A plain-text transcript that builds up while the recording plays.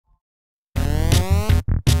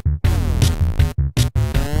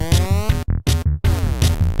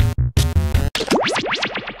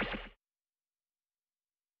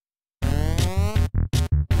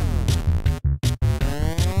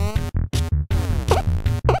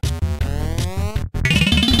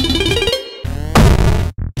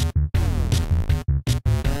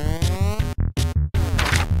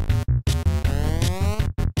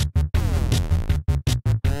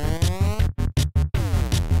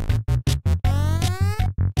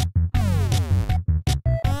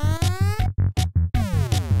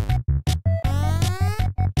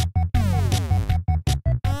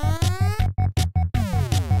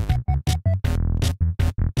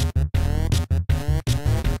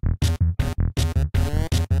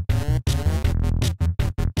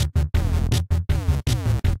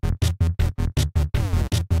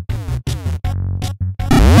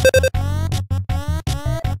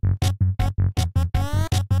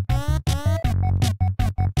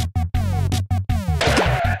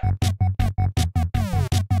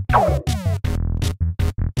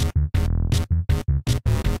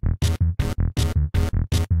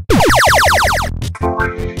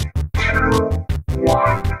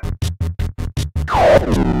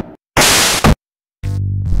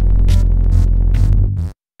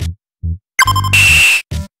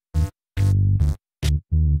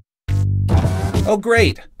Oh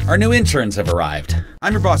great, our new interns have arrived.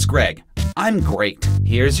 I'm your boss, Greg. I'm great.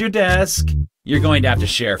 Here's your desk. You're going to have to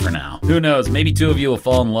share for now. Who knows, maybe two of you will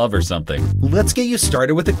fall in love or something. Let's get you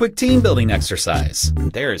started with a quick team building exercise.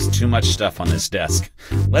 There is too much stuff on this desk.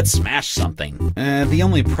 Let's smash something. The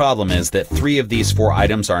only problem is that 3 of these 4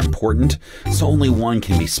 items are important, so only 1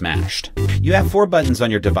 can be smashed. You have 4 buttons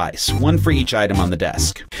on your device, 1 for each item on the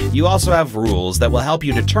desk. You also have rules that will help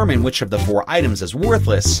you determine which of the 4 items is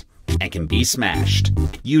worthless and can be smashed.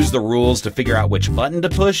 Use the rules to figure out which button to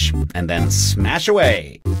push, and then smash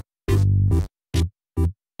away.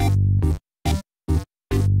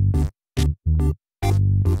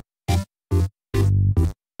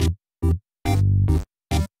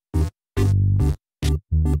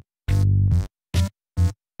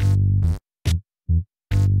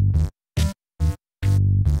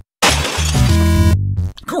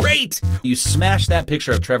 Great! You smashed that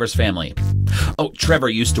picture of Trevor's family. Oh, Trevor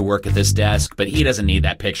used to work at this desk, but he doesn't need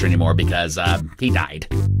that picture anymore because, he died.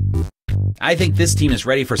 I think this team is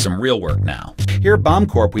ready for some real work now. Here at Bomb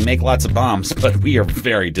Corp, we make lots of bombs, but we are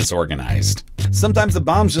very disorganized. Sometimes the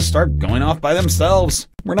bombs just start going off by themselves.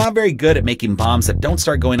 We're not very good at making bombs that don't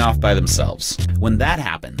start going off by themselves. When that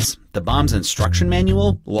happens, the bomb's instruction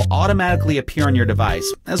manual will automatically appear on your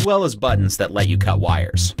device, as well as buttons that let you cut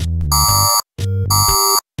wires.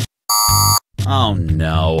 Oh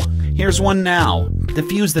no. Here's one now.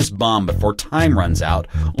 Defuse this bomb before time runs out,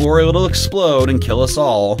 or it'll explode and kill us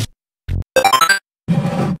all.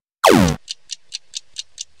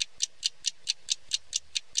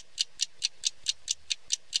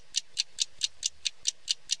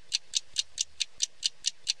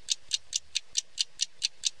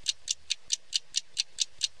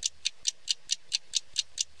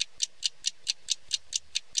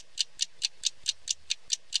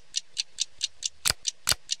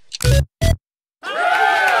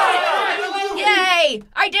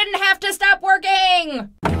 I didn't have to stop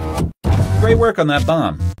working! Great work on that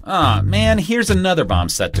bomb. Aw, man, here's another bomb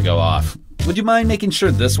set to go off. Would you mind making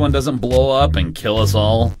sure this one doesn't blow up and kill us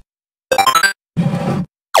all?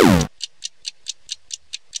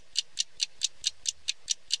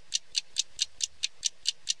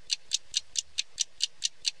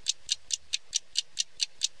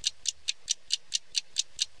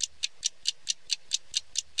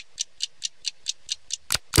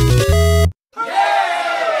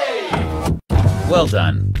 Well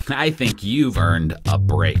done. I think you've earned a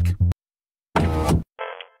break.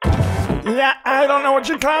 Yeah, I don't know what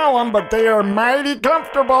you call them, but they are mighty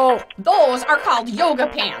comfortable. Those are called yoga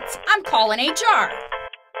pants. I'm calling HR.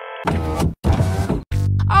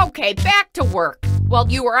 Okay, back to work.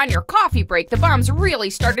 While you were on your coffee break, the bombs really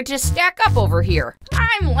started to stack up over here.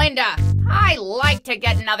 I'm Linda. I like to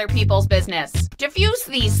get in other people's business. Defuse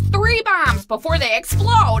these 3 bombs before they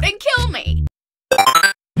explode and kill me.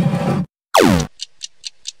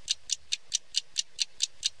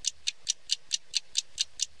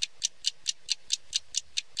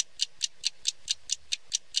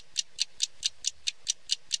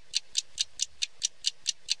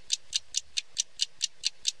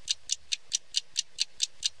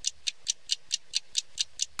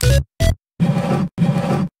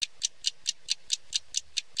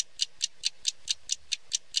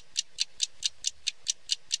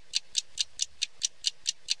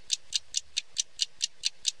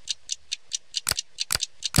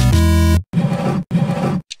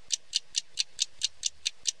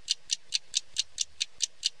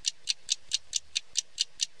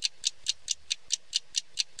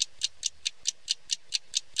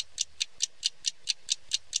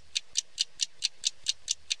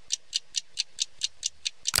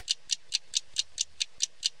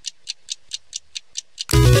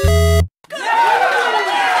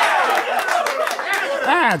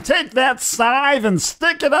 Take that scythe and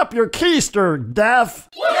stick it up your keister, Death.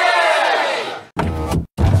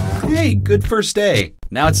 Hey, good first day.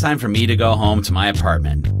 Now it's time for me to go home to my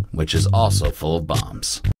apartment, which is also full of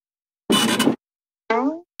bombs.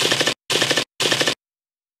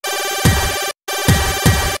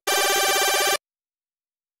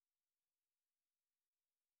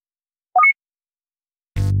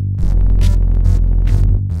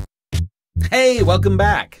 Hey, welcome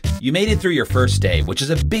back. You made it through your first day, which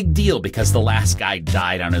is a big deal because the last guy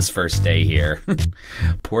died on his first day here.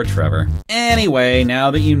 Poor Trevor. Anyway,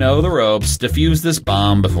 now that you know the ropes, defuse this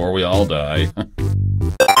bomb before we all die.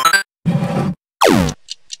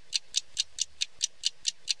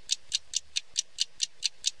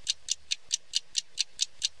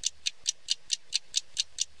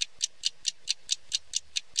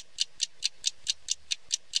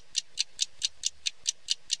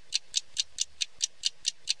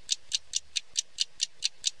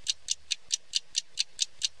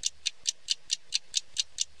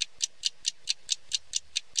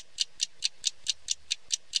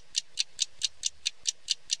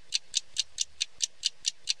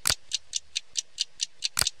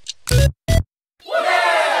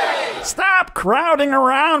 crowding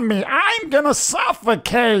around me. I'm gonna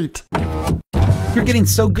suffocate. You're getting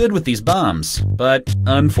so good with these bombs, but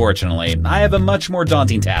unfortunately, I have a much more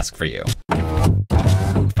daunting task for you.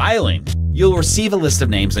 Filing. You'll receive a list of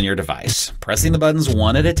names on your device. Pressing the buttons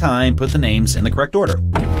one at a time, put the names in the correct order.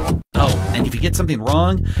 Oh, and if you get something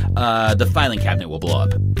wrong, the filing cabinet will blow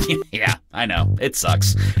up. Yeah, I know, it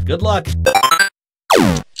sucks. Good luck.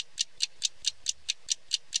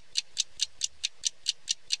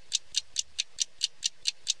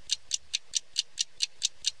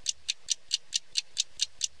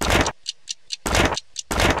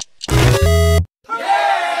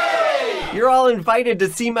 You're all invited to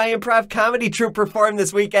see my improv comedy troupe perform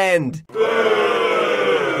this weekend.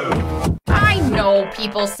 I know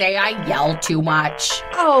people say I yell too much.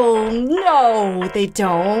 Oh, no, they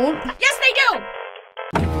don't. Yes, they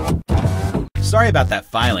do! Sorry about that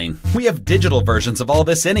filing. We have digital versions of all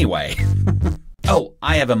this anyway. Oh,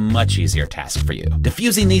 I have a much easier task for you.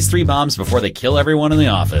 Defusing these 3 bombs before they kill everyone in the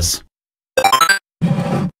office.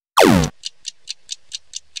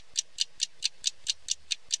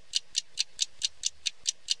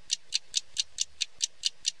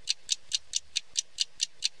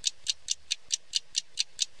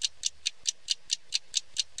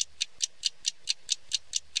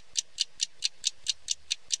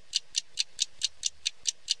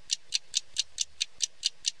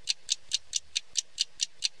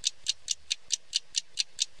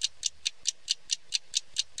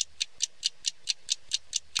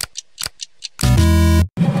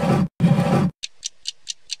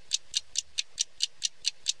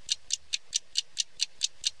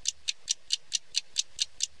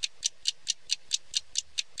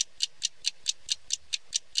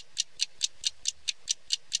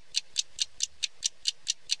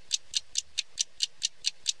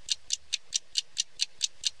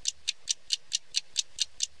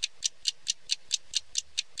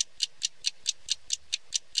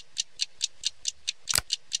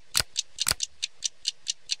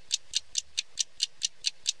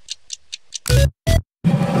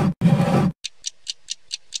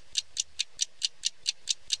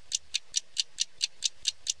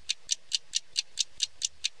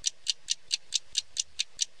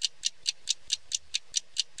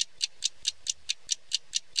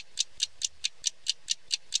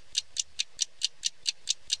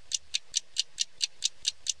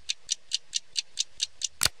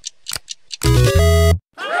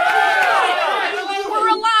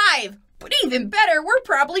 Even better, we're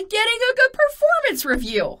probably getting a good performance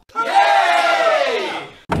review. Yay!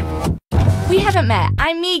 We haven't met.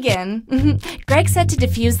 I'm Megan. Greg said to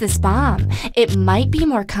defuse this bomb. It might be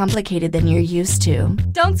more complicated than you're used to.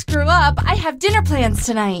 Don't screw up. I have dinner plans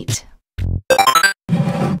tonight.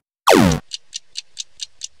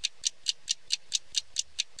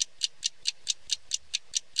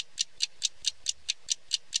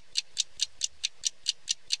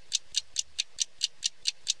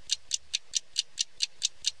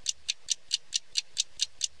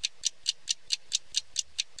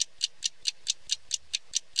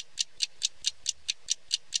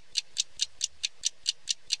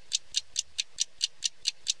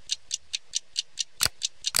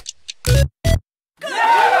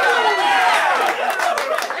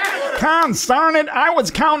 Darn it, I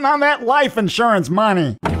was counting on that life insurance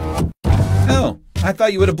money. Oh, I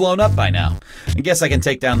thought you would have blown up by now. I guess I can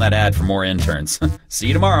take down that ad for more interns. See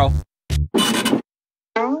you tomorrow.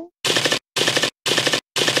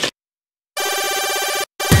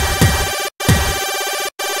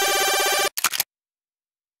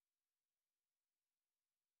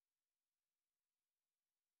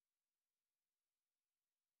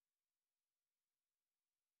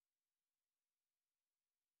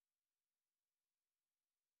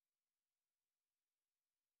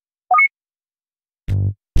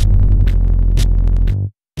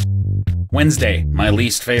 Wednesday, my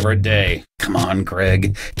least favorite day. Come on,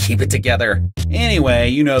 Greg, keep it together. Anyway,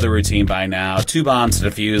 you know the routine by now. 2 bombs to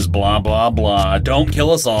defuse, blah, blah, blah. Don't kill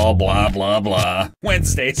us all, blah, blah, blah.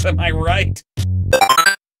 Wednesdays, am I right?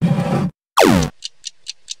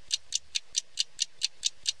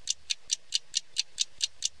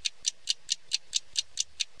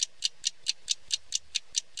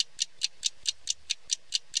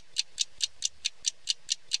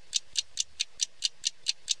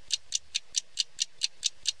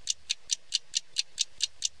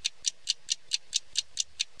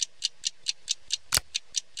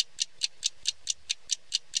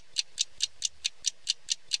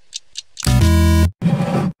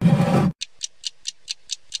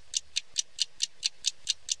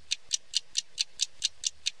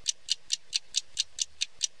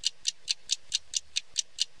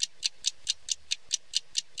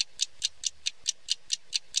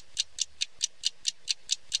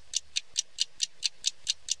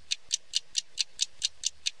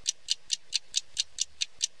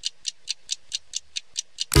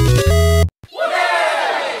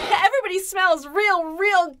 smells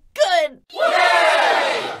real good.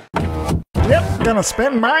 Yep, gonna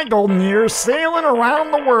spend my golden years sailing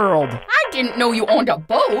around the world. I didn't know you owned a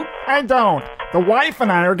boat. I don't. The wife and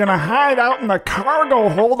I are gonna hide out in the cargo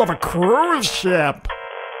hold of a cruise ship.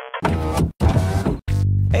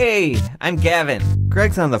 Hey, I'm Gavin.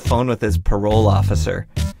 Greg's on the phone with his parole officer.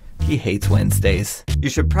 He hates Wednesdays. You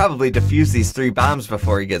should probably defuse these 3 bombs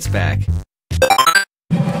before he gets back.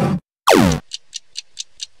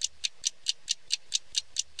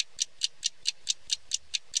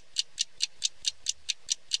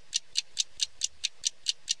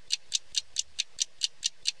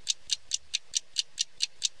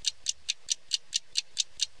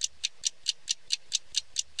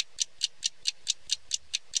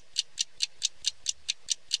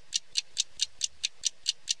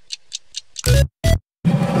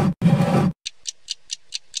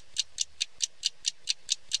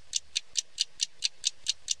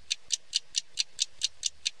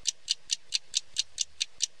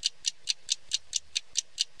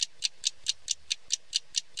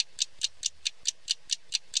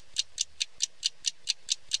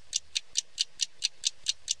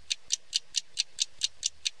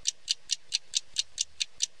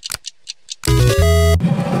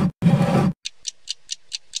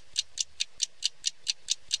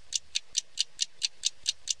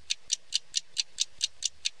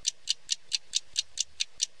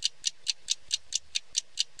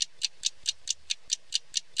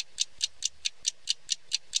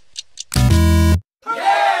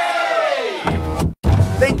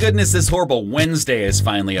 Thank goodness this horrible Wednesday is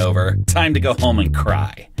finally over. Time to go home and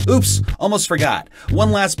cry. Oops, almost forgot.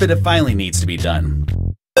 One last bit of filing needs to be done.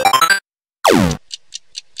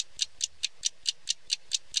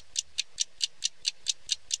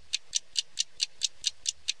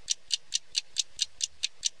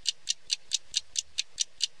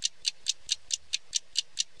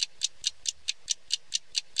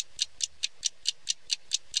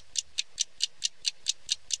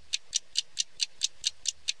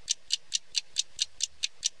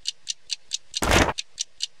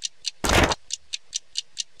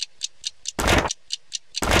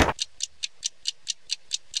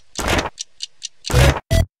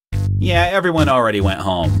 Yeah, everyone already went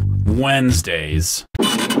home. Wednesdays.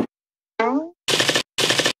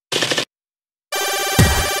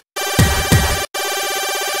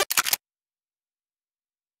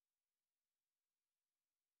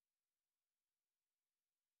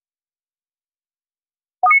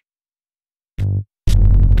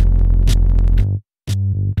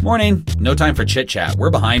 Morning. No time for chit-chat. We're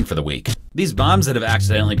behind for the week. These bombs that have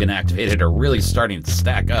accidentally been activated are really starting to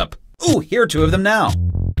stack up. Ooh, here are 2 of them now.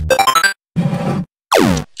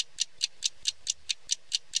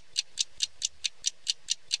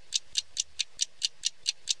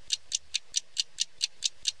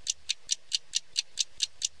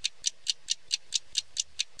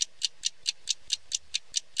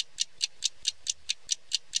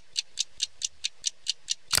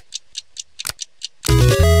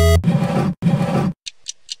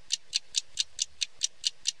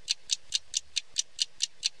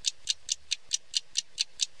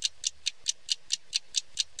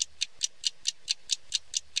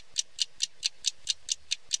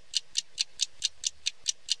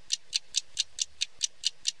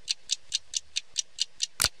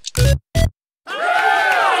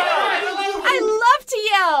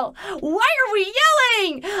 Why are we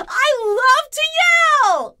yelling? I love to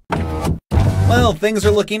yell! Well, things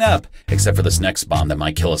are looking up, except for this next bomb that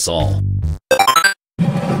might kill us all.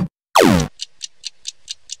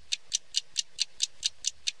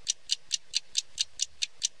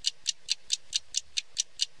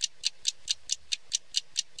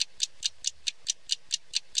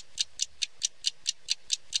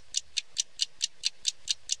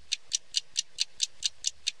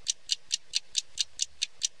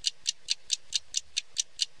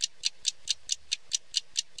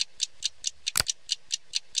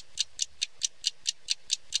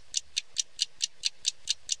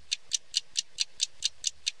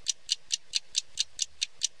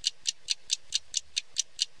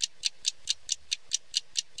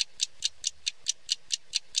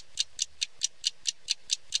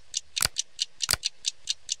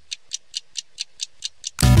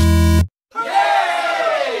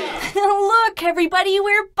 Look, everybody,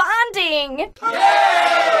 we're bonding!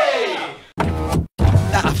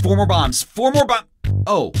 Ah, 4 more bombs! 4 more bombs!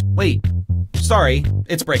 Oh, wait. Sorry,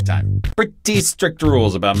 it's break time. Pretty strict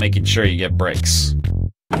rules about making sure you get breaks.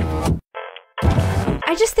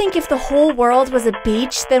 I just think if the whole world was a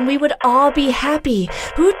beach, then we would all be happy.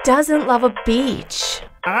 Who doesn't love a beach?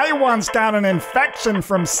 I once got an infection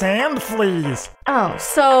from sand fleas. Oh,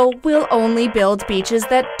 so we'll only build beaches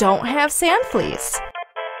that don't have sand fleas.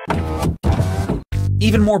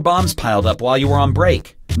 Even more bombs piled up while you were on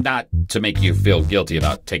break. Not to make you feel guilty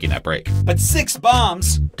about taking that break, but 6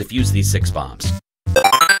 bombs! Defuse these 6 bombs.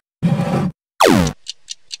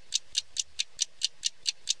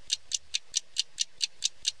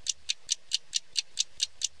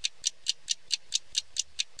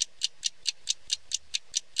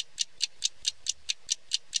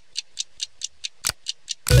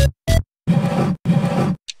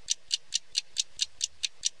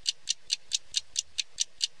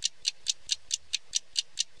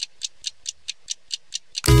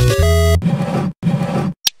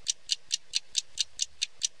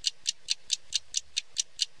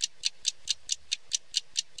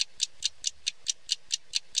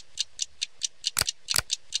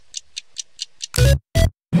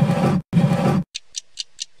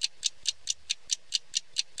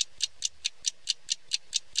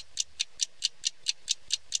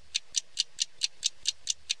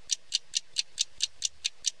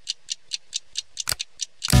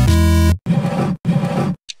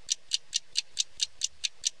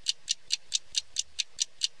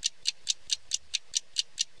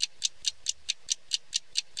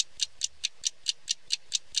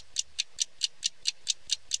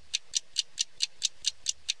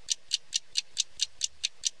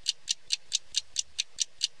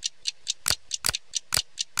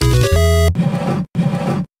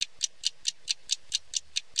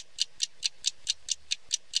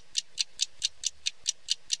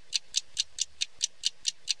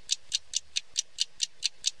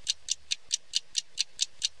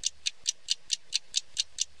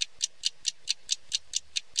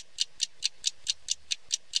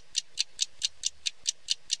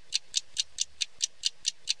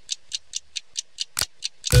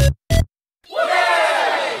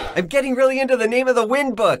 I'm getting really into the Name of the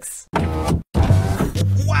Wind books.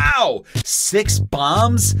 Wow! 6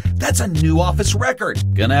 bombs? That's a new office record.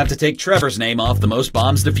 Gonna have to take Trevor's name off the most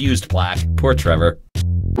bombs defused plaque. Poor Trevor.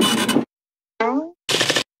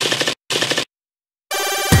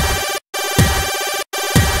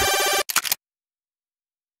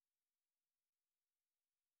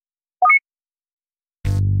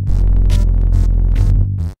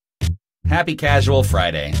 Happy Casual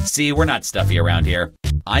Friday. See, we're not stuffy around here.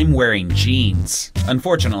 I'm wearing jeans.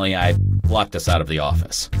 Unfortunately, I locked us out of the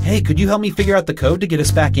office. Hey, could you help me figure out the code to get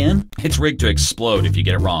us back in? It's rigged to explode if you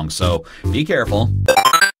get it wrong, so be careful.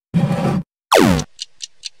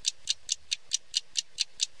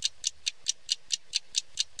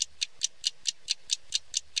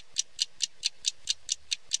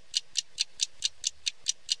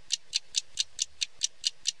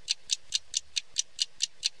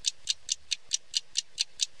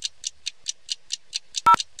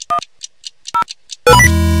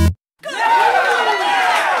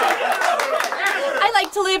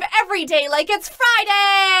 Every day like it's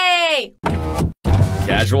Friday!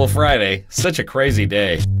 Casual Friday. Such a crazy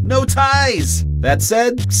day. No ties! That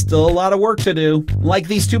said, still a lot of work to do. Like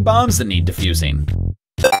these 2 bombs that need defusing.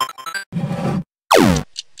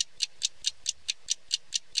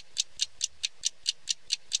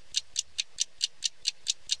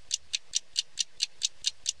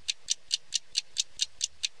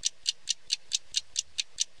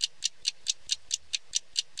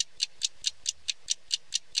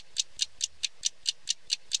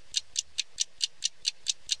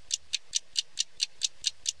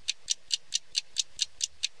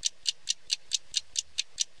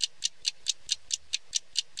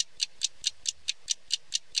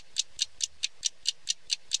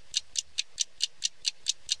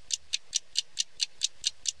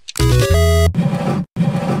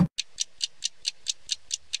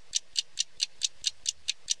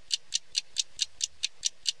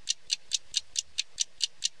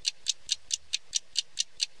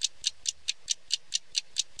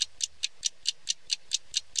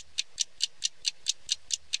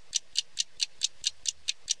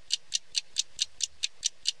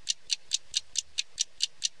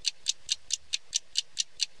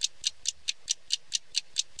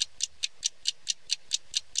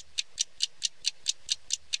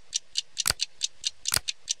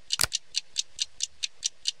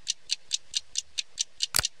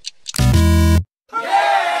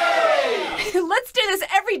 Let's do this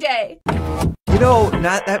every day. You know,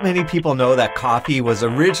 not that many people know that coffee was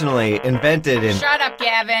originally invented in... Shut up,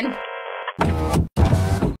 Gavin.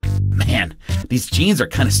 Man, these jeans are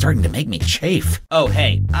kind of starting to make me chafe. Oh,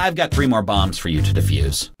 hey, I've got 3 more bombs for you to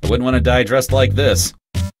defuse. I wouldn't want to die dressed like this.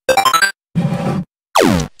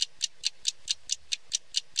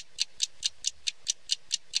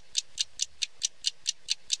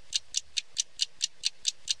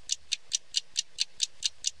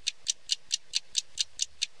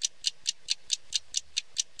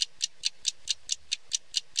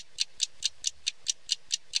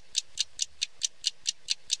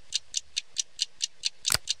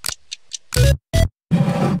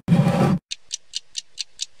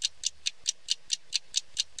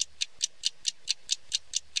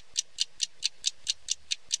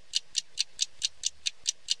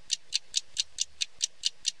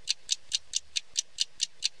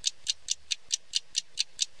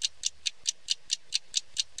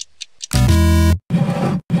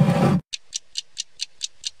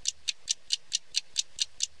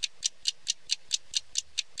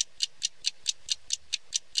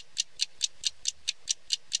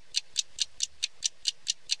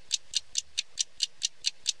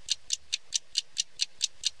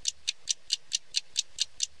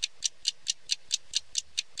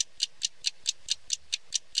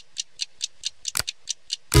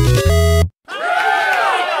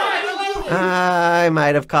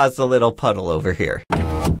 might have caused a little puddle over here.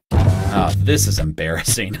 Oh, this is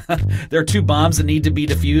embarrassing. There are 2 bombs that need to be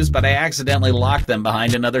defused, but I accidentally locked them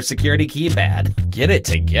behind another security keypad. Get it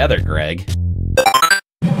together, Greg.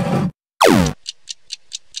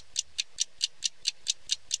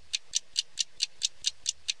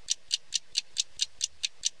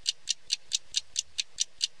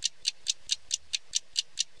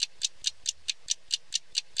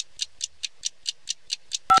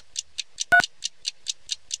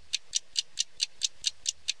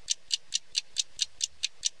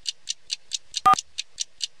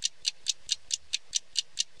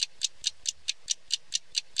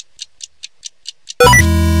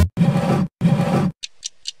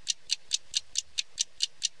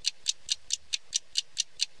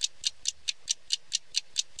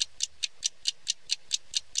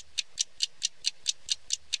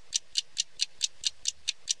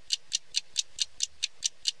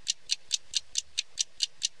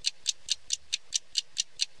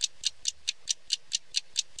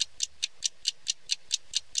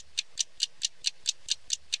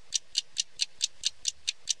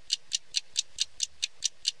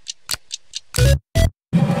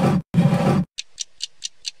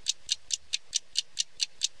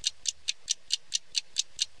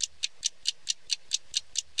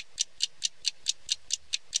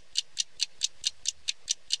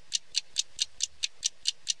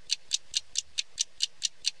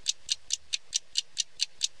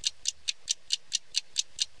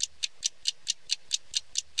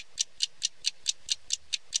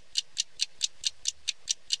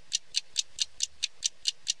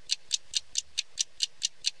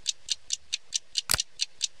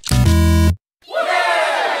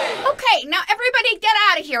 Now everybody get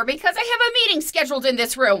out of here because I have a meeting scheduled in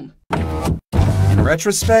this room. In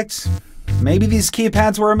retrospect, maybe these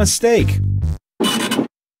keypads were a mistake.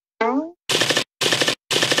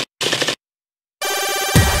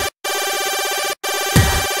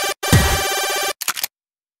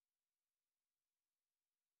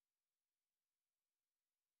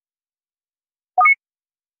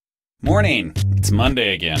 Morning. It's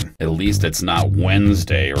Monday again. At least it's not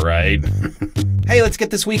Wednesday, right? Hey, let's get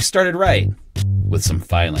this week started right with some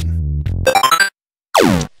filing.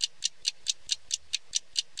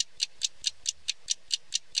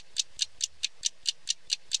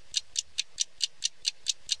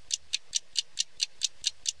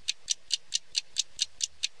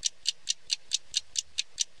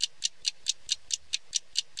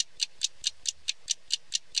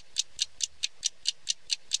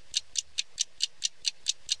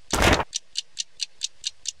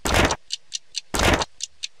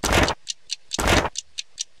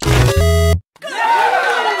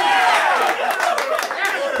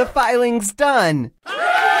 The filing's done!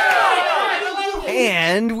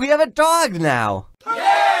 And we have a dog now!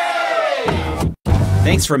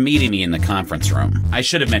 Thanks for meeting me in the conference room. I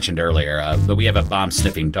should have mentioned earlier, but we have a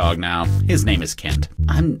bomb-sniffing dog now. His name is Kent.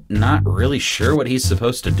 I'm not really sure what he's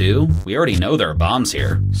supposed to do. We already know there are bombs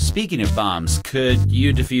here. Speaking of bombs, could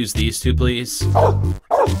you defuse these 2, please?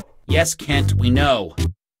 Yes, Kent, we know.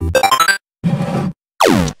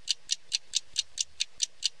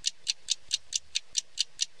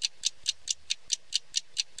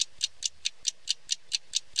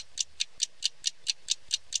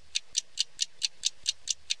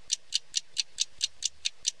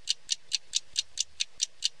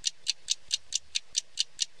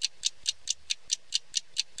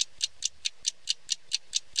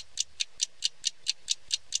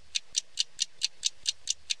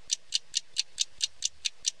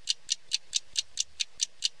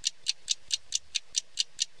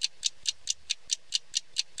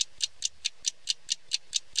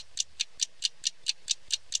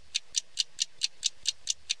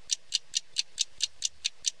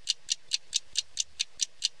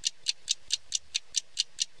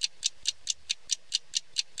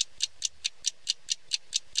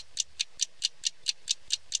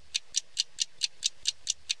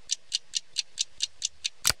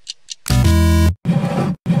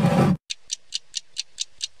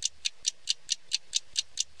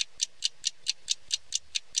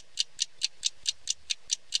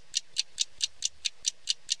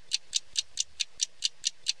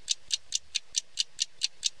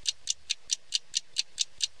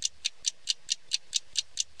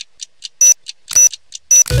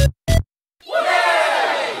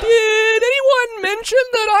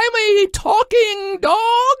 That I'm a talking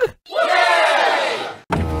dog?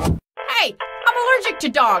 Hey, I'm allergic to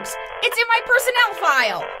dogs. It's in my personnel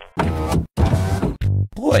file.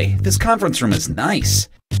 Boy, this conference room is nice.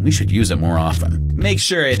 We should use it more often. Make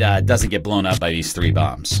sure it doesn't get blown up by these 3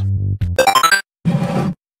 bombs.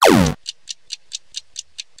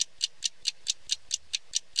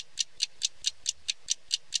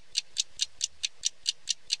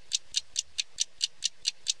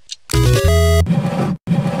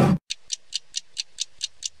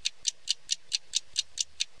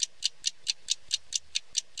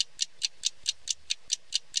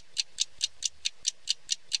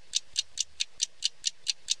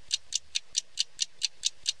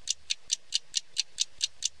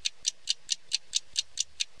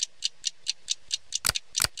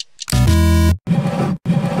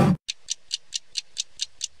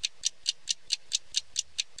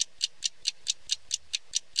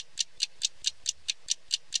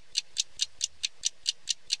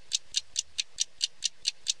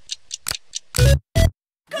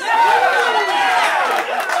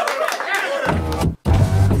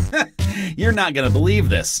 You're not gonna believe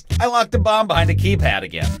this. I locked a bomb behind a keypad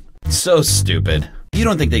again. So stupid. You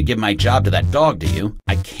don't think they'd give my job to that dog, do you?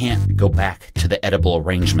 I can't go back to the edible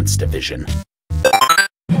arrangements division.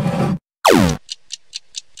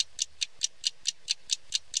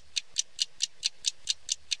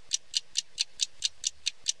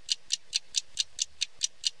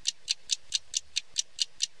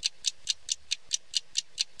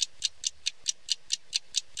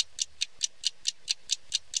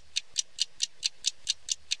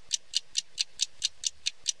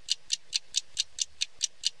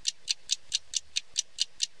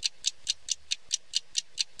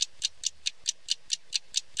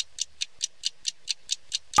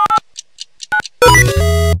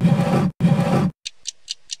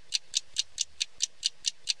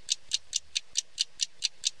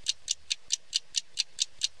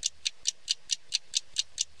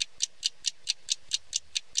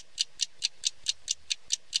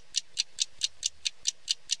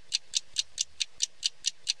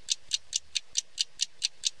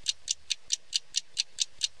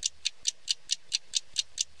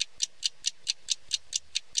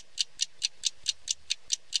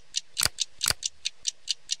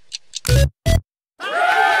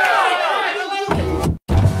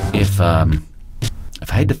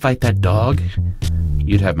 If I had to fight that dog,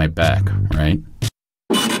 you'd have my back, right?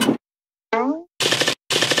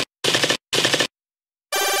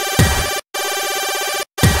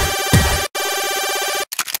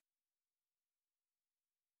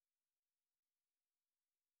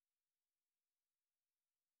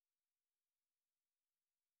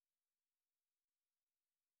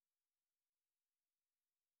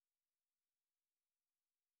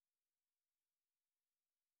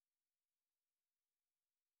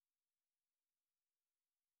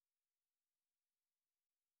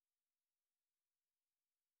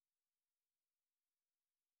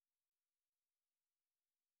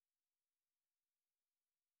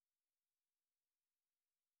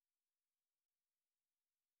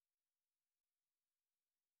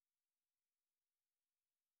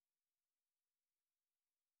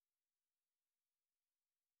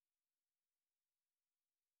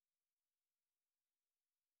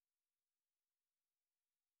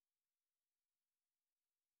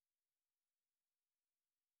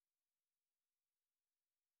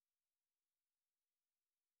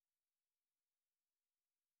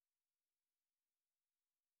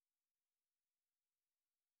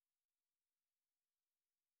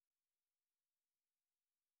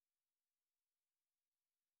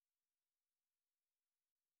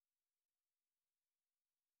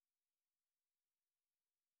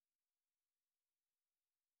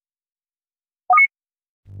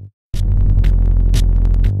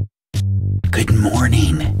 Good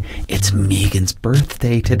morning. It's Megan's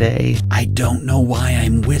birthday today. I don't know why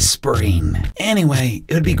I'm whispering. Anyway,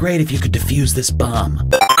 it would be great if you could defuse this bomb.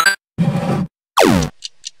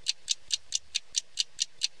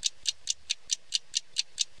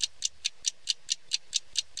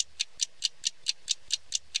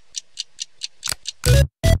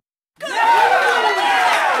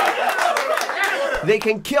 They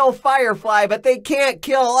can kill Firefly, but they can't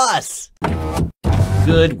kill us.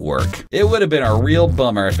 Good work. It would have been a real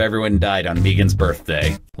bummer if everyone died on Megan's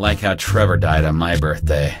birthday. Like how Trevor died on my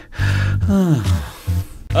birthday.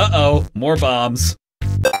 Uh-oh, more bombs.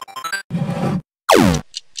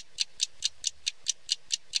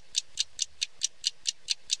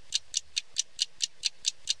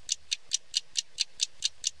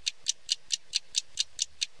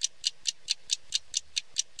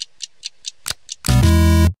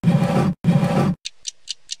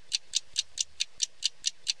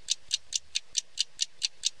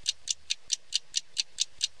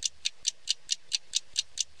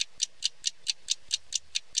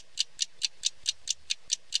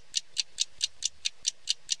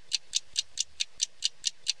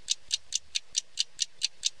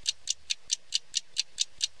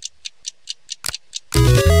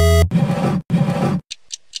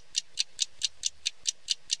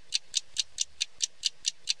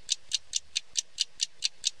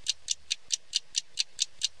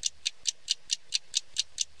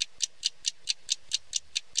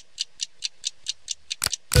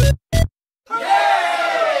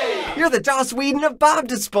 You're the Joss Whedon of bomb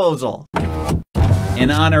disposal. In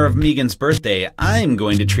honor of Megan's birthday, I'm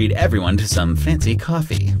going to treat everyone to some fancy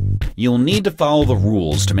coffee. You'll need to follow the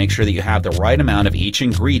rules to make sure that you have the right amount of each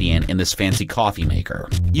ingredient in this fancy coffee maker.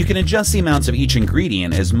 You can adjust the amounts of each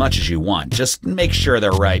ingredient as much as you want. Just make sure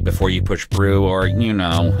they're right before you push brew or, you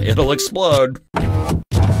know, it'll explode.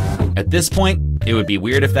 At this point, it would be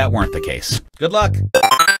weird if that weren't the case. Good luck.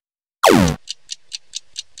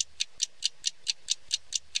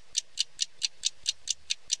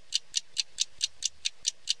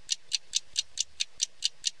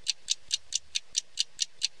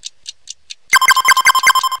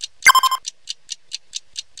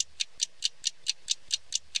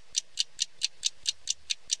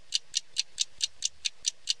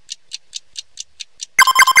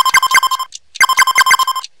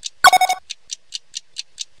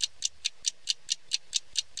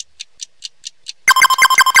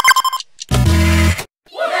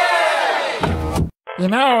 You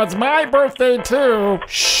know, it's my birthday too.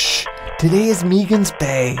 Shh. Today is Megan's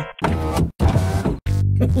Bay.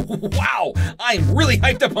 Wow, I'm really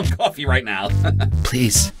hyped up on coffee right now.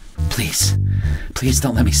 Please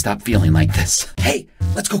don't let me stop feeling like this. Hey,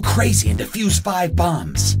 let's go crazy and defuse 5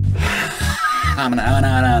 bombs.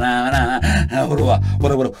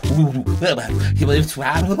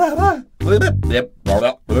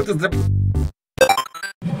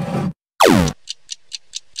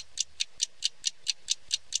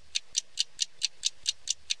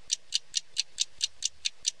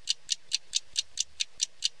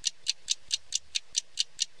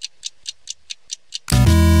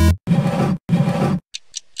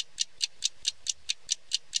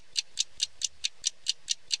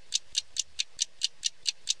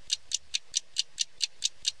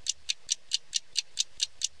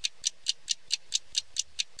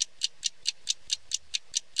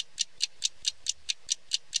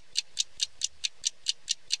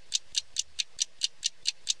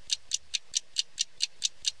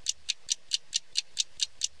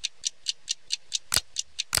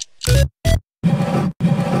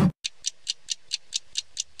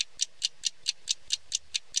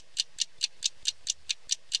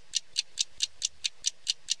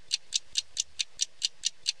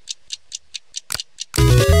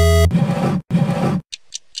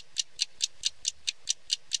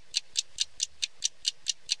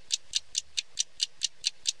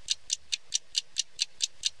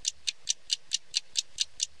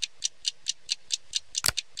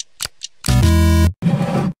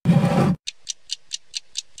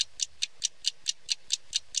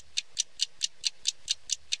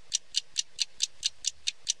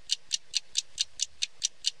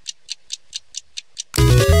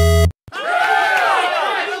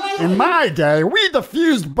 In my day, we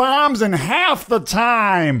defused bombs in half the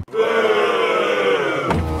time.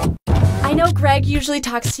 I know Greg usually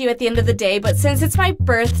talks to you at the end of the day, but since it's my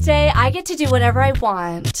birthday, I get to do whatever I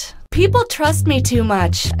want. People trust me too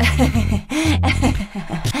much.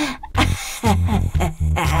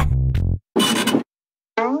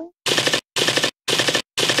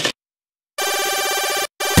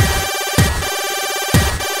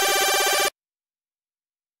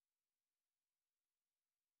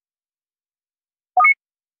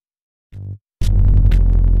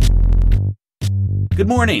 Good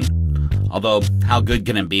morning. Although, how good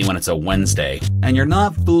can it be when it's a Wednesday? And you're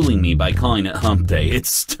not fooling me by calling it hump day.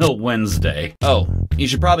 It's still Wednesday. Oh, you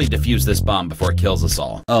should probably defuse this bomb before it kills us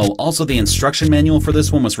all. Oh, also the instruction manual for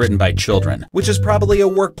this one was written by children, which is probably a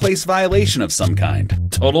workplace violation of some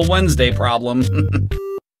kind. Total Wednesday problem.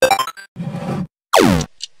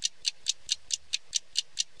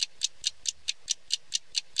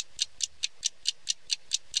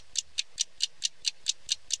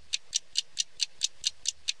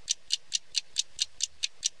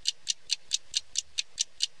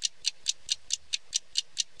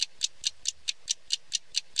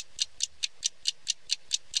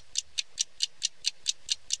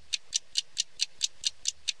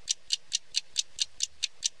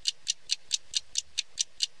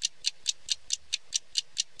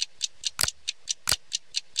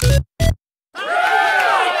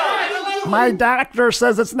 My doctor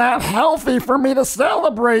says it's not healthy for me to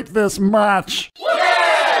celebrate this much.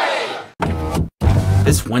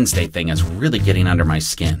 This Wednesday thing is really getting under my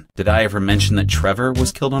skin. Did I ever mention that Trevor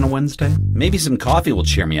was killed on a Wednesday? Maybe some coffee will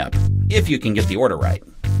cheer me up, if you can get the order right.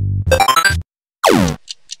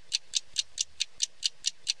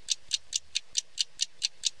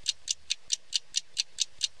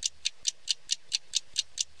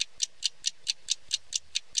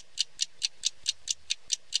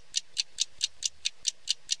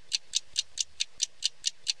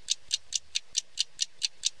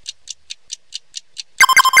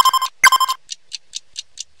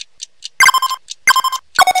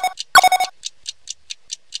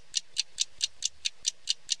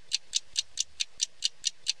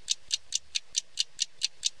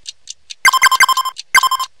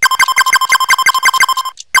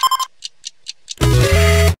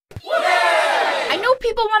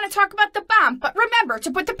 People want to talk about the bomb, but remember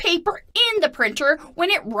to put the paper in the printer when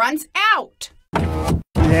it runs out.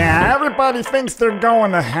 Yeah, everybody thinks they're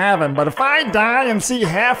going to heaven, but if I die and see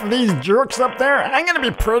half of these jerks up there, I'm gonna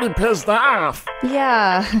be pretty pissed off.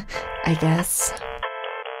 Yeah, I guess.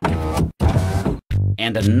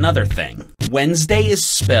 And another thing, Wednesday is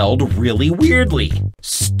spelled really weirdly.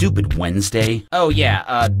 Stupid Wednesday. Oh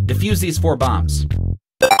yeah, defuse these 4 bombs.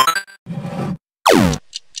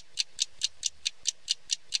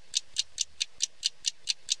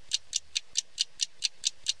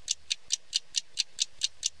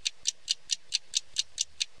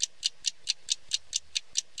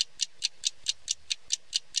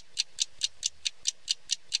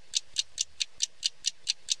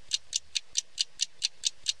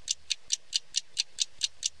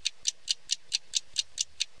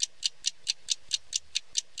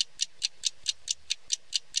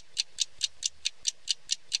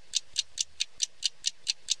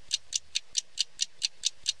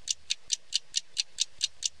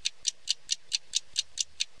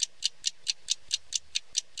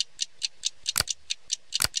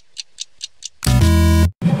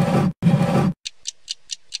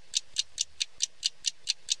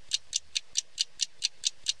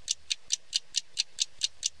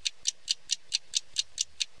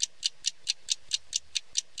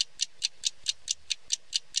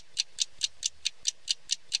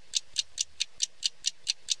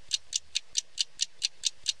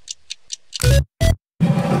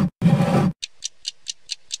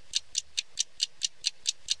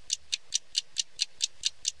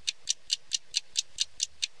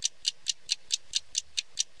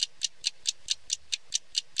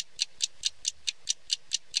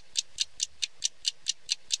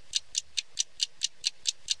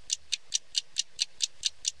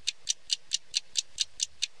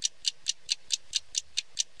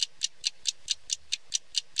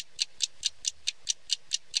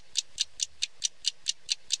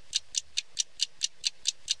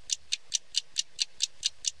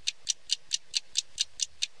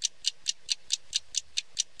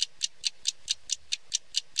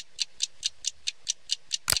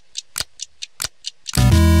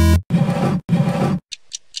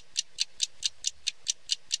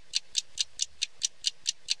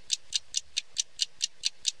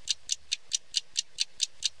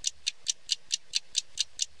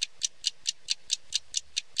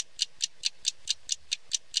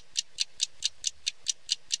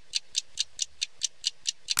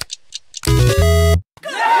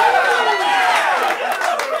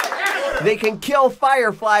 They can kill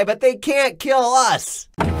Firefly, but they can't kill us.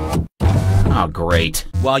 Oh, great.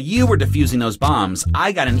 While you were defusing those bombs,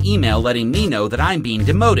 I got an email letting me know that I'm being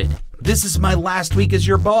demoted. This is my last week as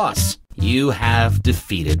your boss. You have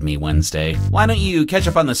defeated me, Wednesday. Why don't you catch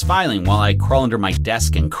up on this filing while I crawl under my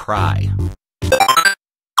desk and cry?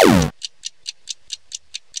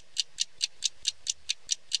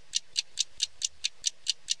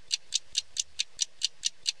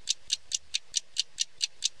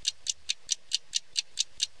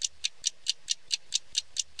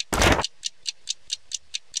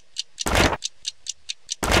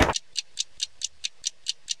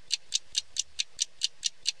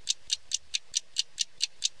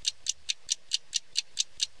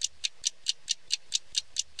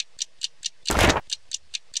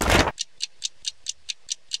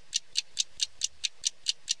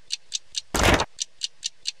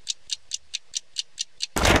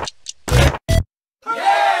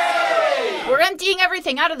 We're emptying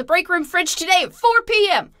everything out of the break room fridge today at 4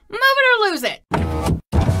 p.m. Move it or lose it.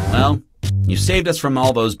 Well, you saved us from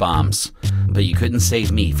all those bombs, but you couldn't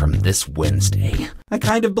save me from this Wednesday. I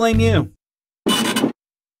kind of blame you.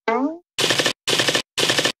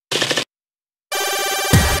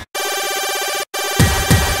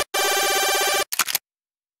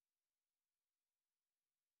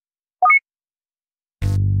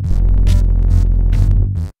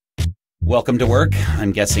 Welcome to work.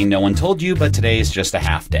 I'm guessing no one told you, but today is just a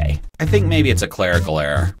half day. I think maybe it's a clerical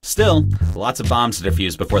error. Still, lots of bombs to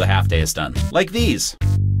defuse before the half day is done. Like these.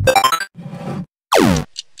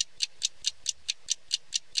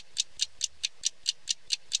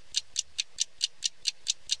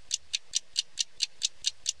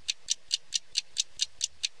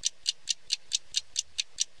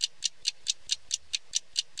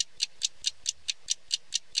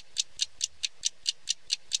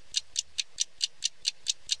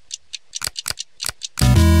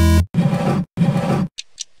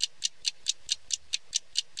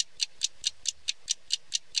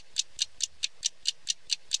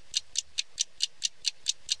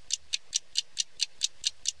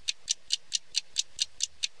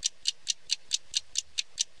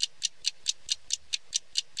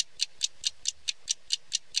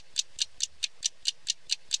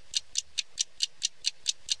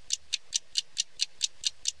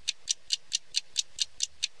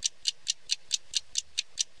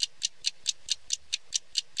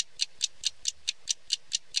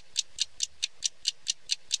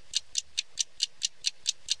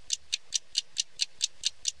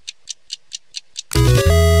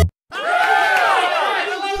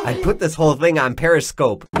 I put this whole thing on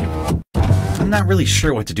Periscope. I'm not really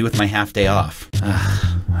sure what to do with my half day off.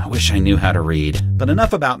 I wish I knew how to read. But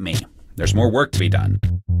enough about me. There's more work to be done.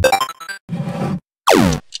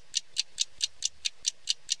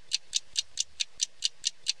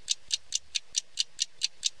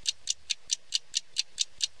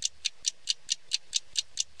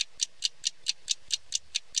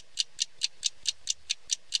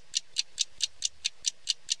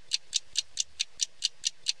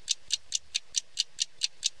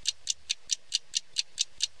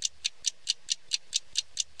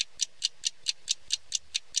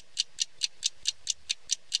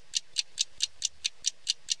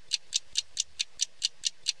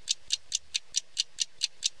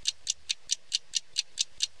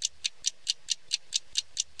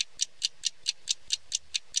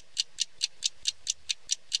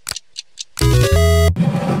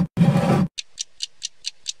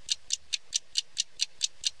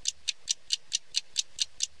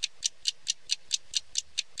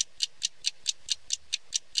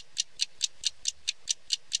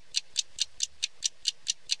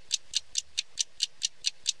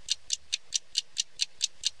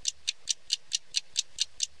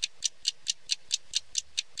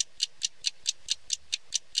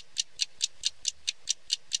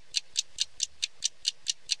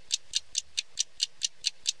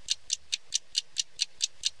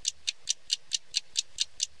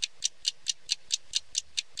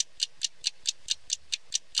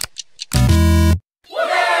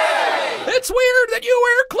 It's weird that you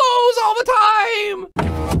wear clothes all the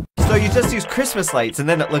time! So you just use Christmas lights and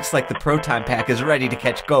then it looks like the proton pack is ready to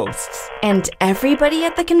catch ghosts. And everybody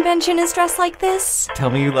at the convention is dressed like this? Tell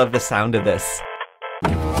me you love the sound of this.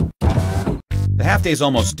 The half day's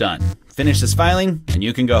almost done. Finish this filing, and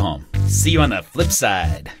you can go home. See you on the flip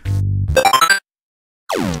side.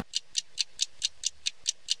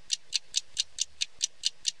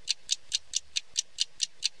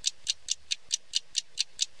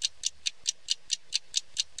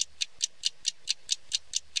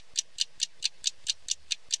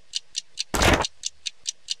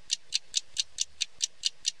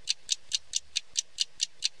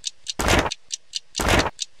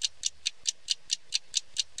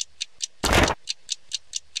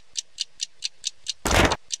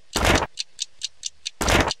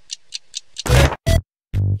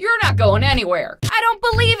 going anywhere. I don't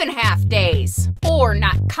believe in half days. Or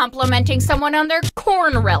not complimenting someone on their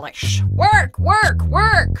corn relish. Work, work,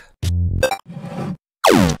 work!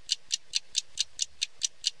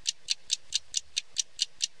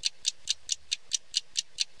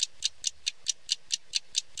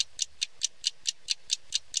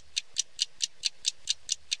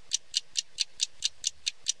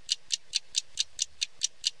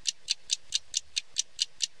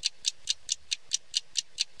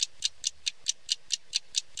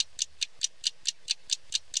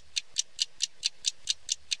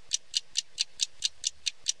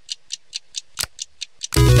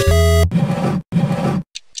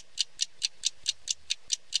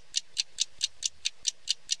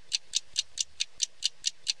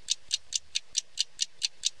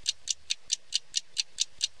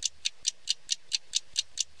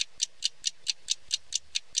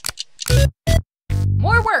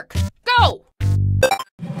 More work! Go!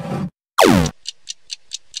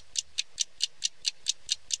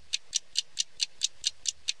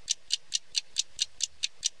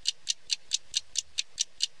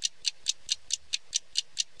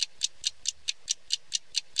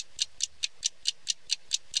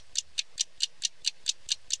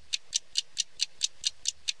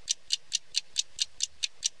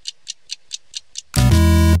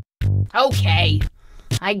 Okay.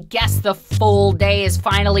 I guess the full day is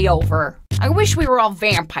finally over. I wish we were all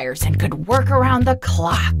vampires and could work around the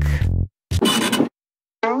clock.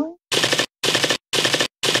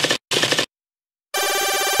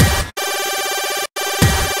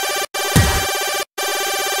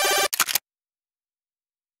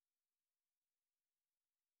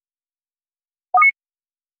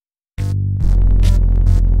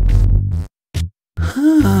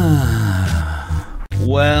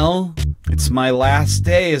 Well, it's my last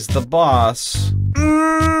day as the boss.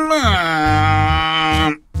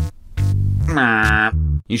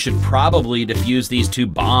 You should probably defuse these 2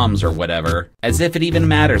 bombs or whatever, as if it even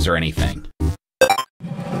matters or anything.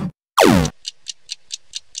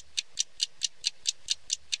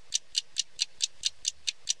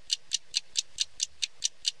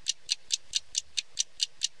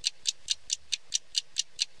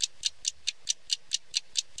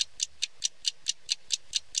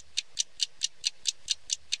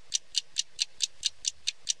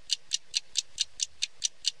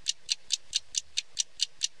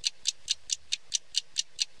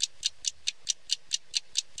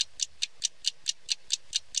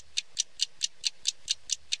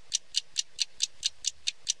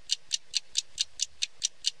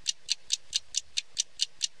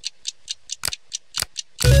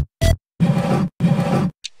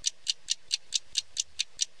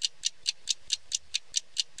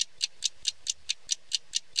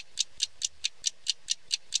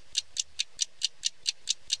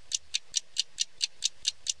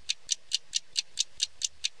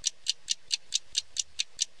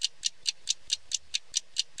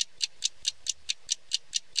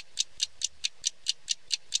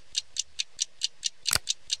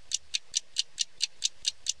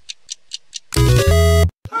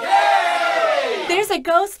 There's a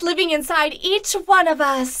ghost living inside each one of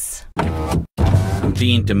us. I'm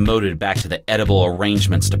being demoted back to the edible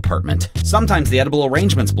arrangements department. Sometimes the edible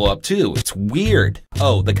arrangements blow up too. It's weird.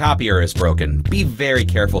 Oh, the copier is broken. Be very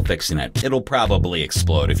careful fixing it. It'll probably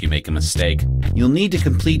explode if you make a mistake. You'll need to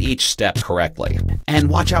complete each step correctly. And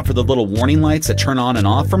watch out for the little warning lights that turn on and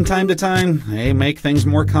off from time to time. They make things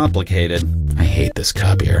more complicated. I hate this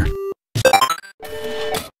copier.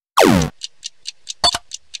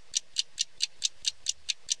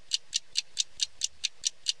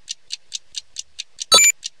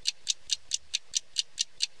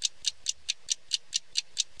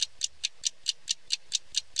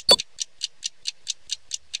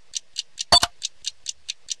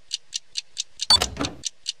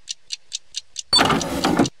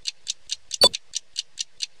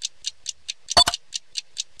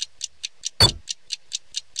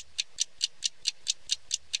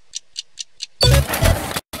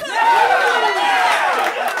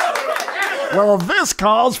 Well, this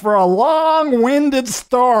calls for a long-winded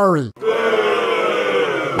story.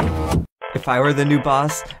 If I were the new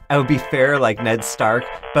boss, I would be fair like Ned Stark,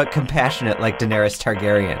 but compassionate like Daenerys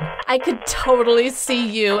Targaryen. I could totally see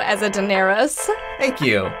you as a Daenerys. Thank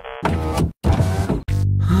you.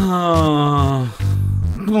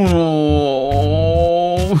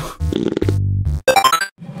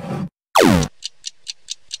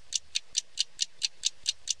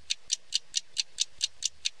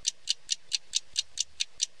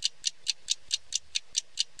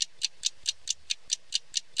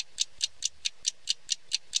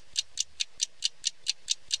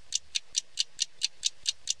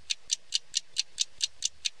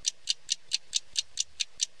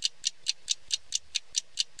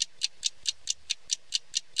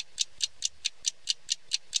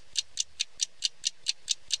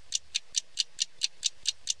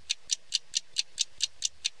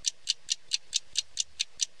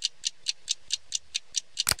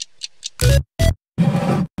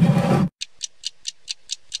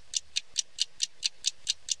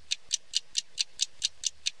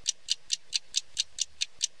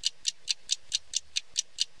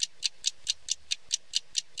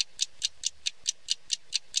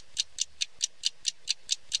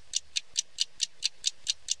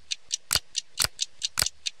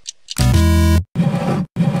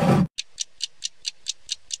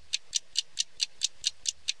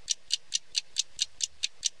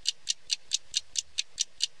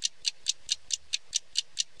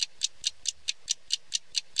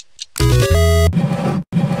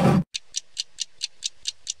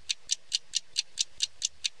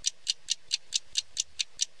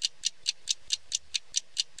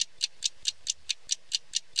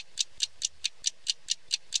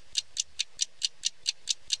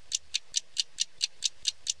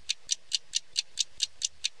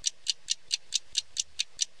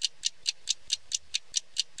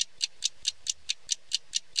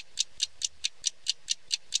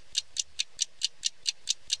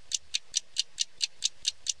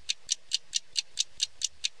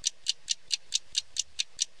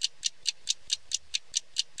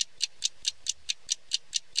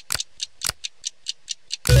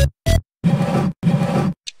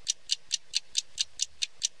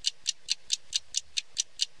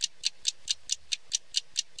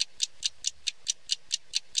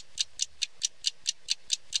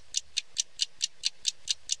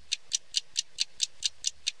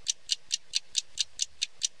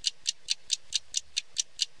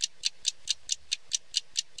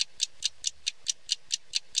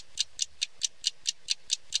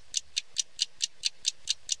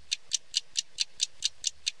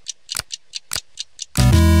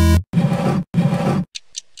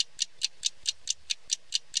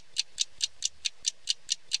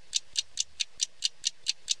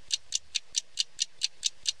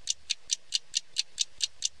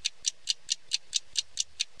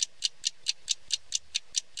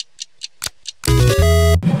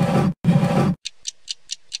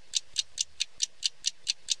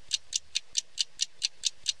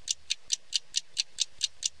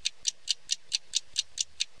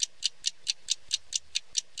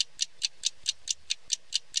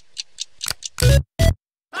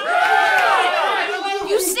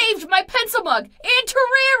 mug and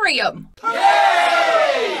terrarium.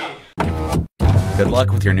 Good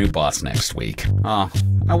luck with your new boss next week. Oh,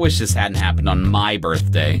 I wish this hadn't happened on my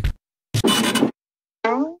birthday.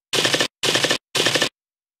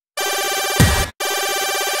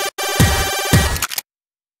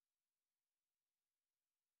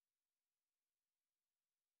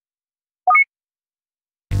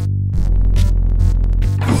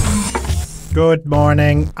 Good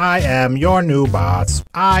morning. I am your new boss.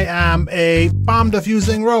 I am a bomb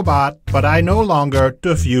defusing robot, but I no longer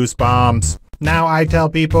defuse bombs. Now I tell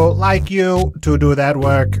people like you to do that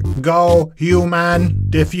work. Go, human.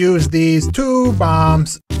 Defuse these 2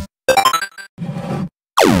 bombs.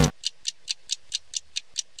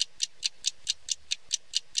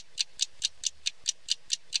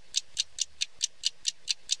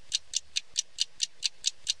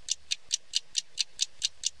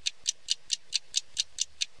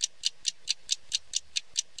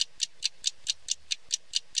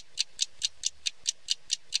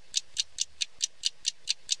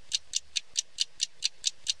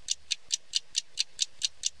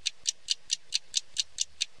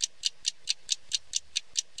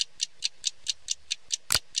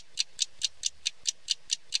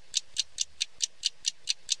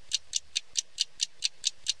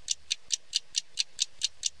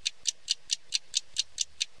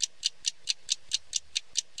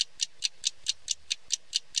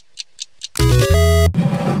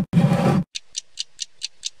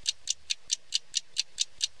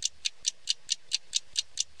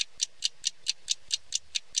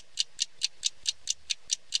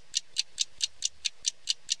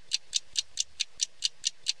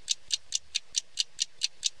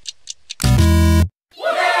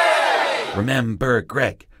 Remember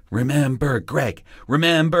Greg. Remember Greg.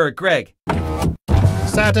 Remember Greg.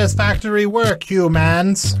 Satisfactory work,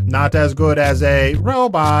 humans. Not as good as a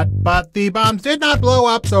robot, but the bombs did not blow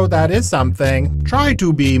up, so that is something. Try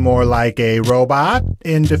to be more like a robot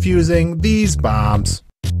in defusing these bombs.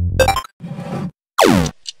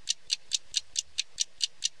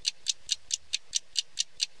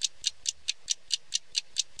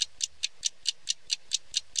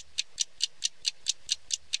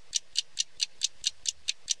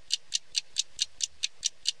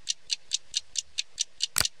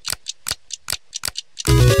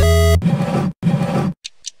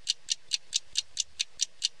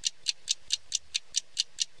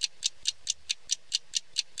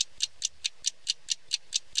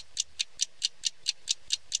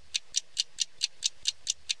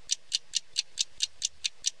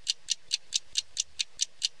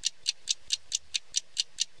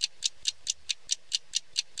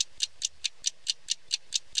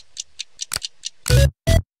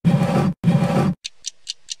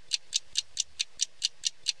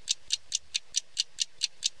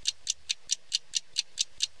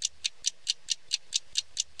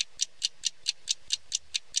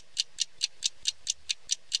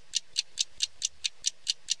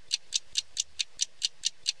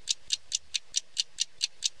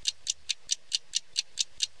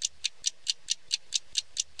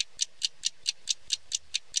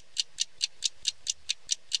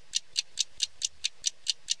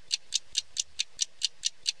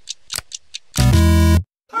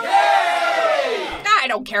 I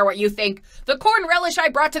don't care what you think. The corn relish I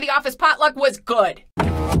brought to the office potluck was good.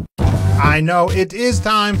 I know it is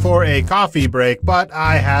time for a coffee break, but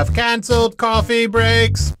I have canceled coffee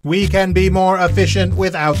breaks. We can be more efficient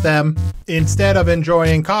without them. Instead of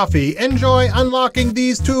enjoying coffee, enjoy unlocking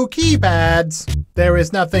these 2 keypads. There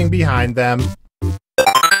is nothing behind them.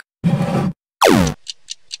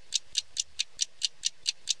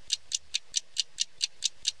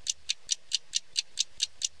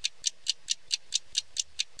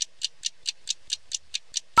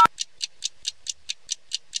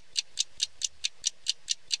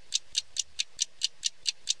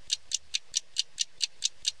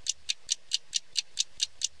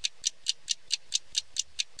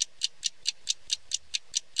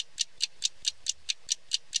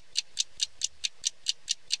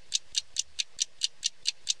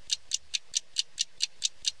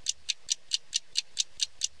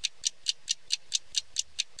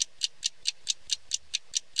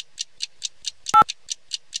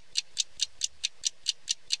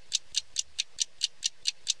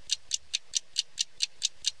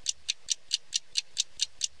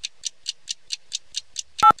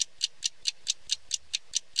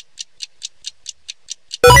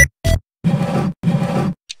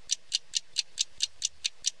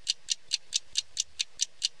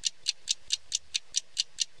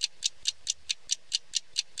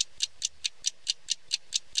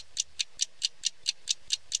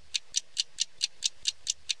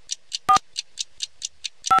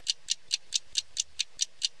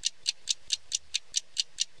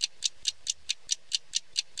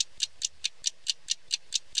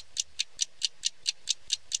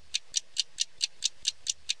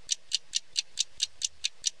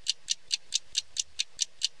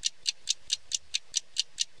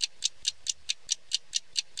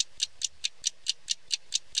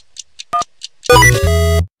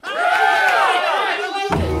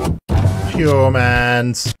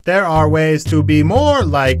 humans. There are ways to be more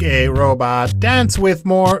like a robot. Dance with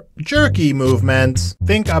more jerky movements.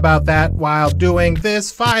 Think about that while doing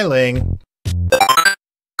this filing.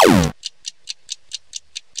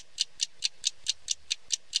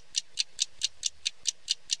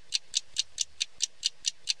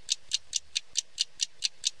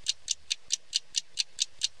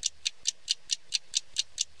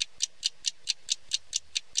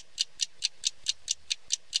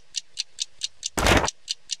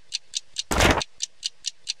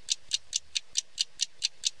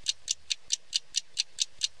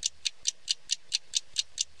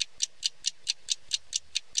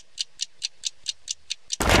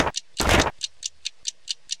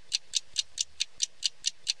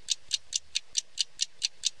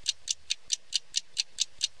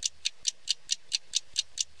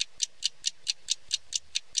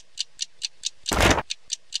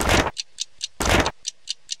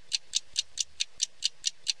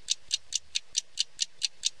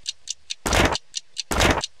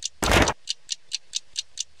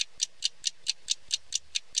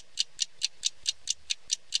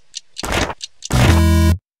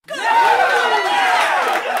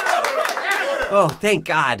 Oh, thank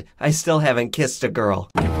God. I still haven't kissed a girl.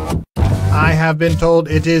 I have been told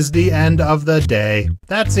it is the end of the day.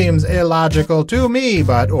 That seems illogical to me,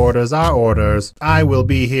 but orders are orders. I will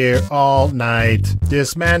be here all night,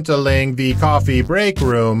 dismantling the coffee break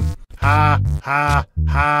room. Ha, ha,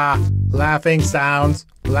 ha. Laughing sounds,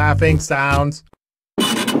 laughing sounds.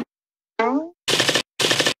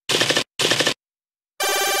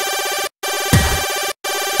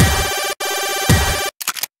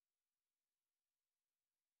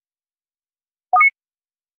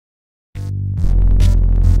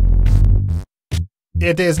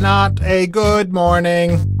 It is not a good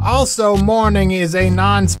morning. Also, morning is a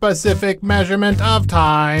non-specific measurement of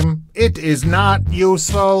time. It is not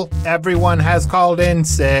useful. Everyone has called in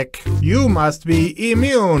sick. You must be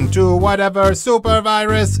immune to whatever super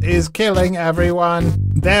virus is killing everyone.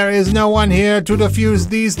 There is no one here to defuse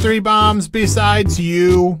these 3 bombs besides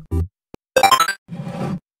you.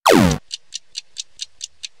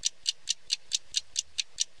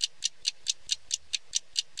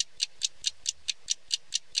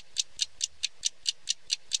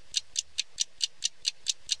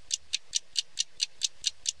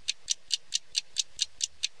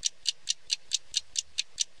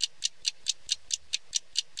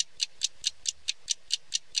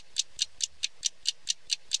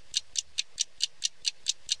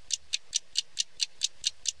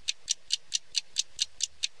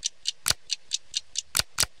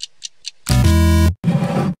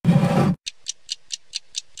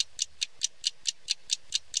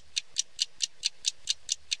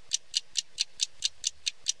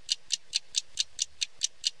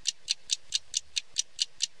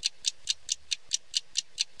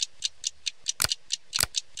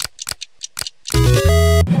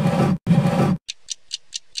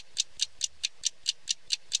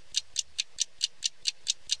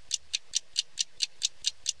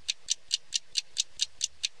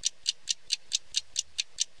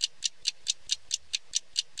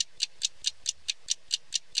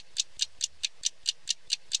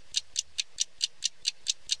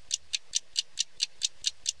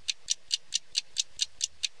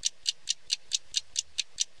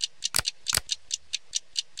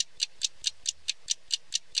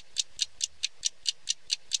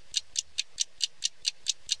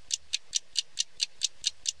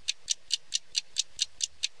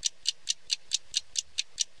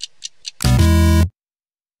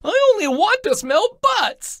 I only want to smell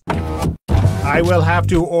butts! I will have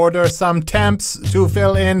to order some temps to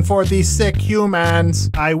fill in for the sick humans.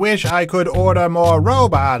 I wish I could order more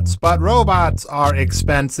robots, but robots are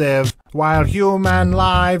expensive, while human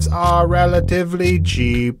lives are relatively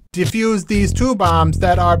cheap. Defuse these 2 bombs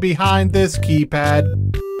that are behind this keypad.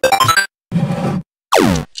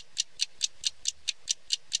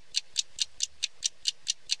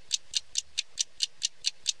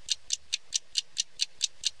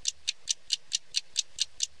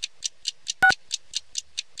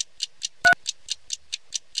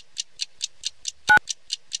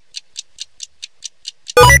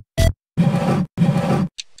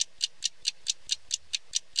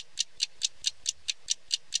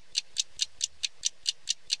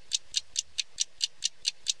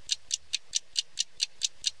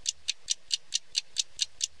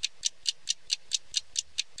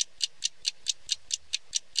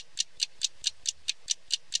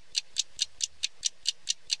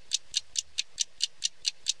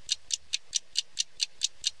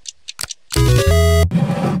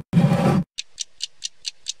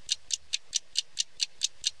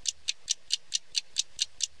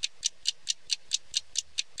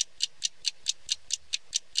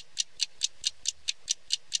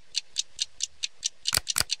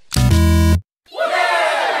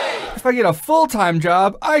 If I get a full-time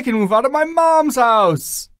job, I can move out of my mom's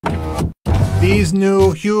house. These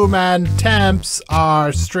new human temps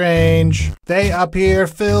are strange. They appear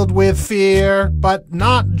filled with fear, but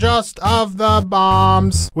not just of the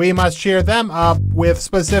bombs. We must cheer them up with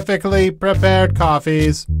specifically prepared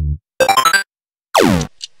coffees.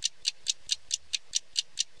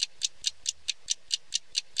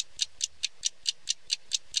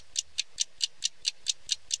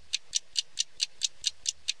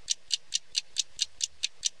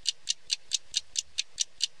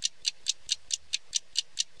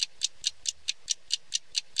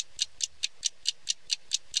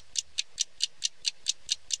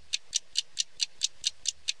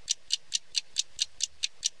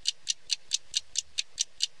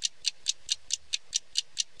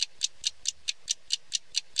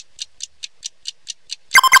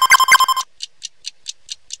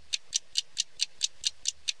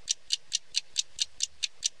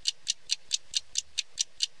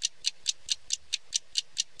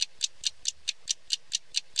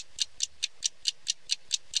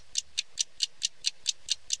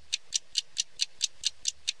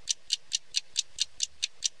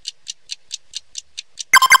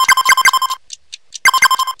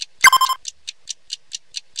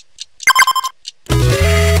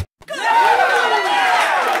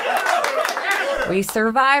 We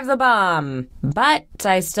survived the bomb, but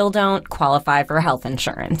I still don't qualify for health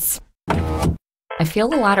insurance. I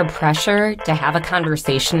feel a lot of pressure to have a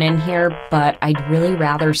conversation in here, but I'd really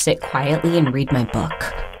rather sit quietly and read my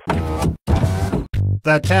book.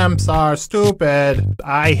 The temps are stupid.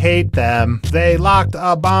 I hate them. They locked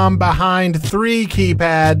a bomb behind 3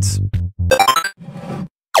 keypads.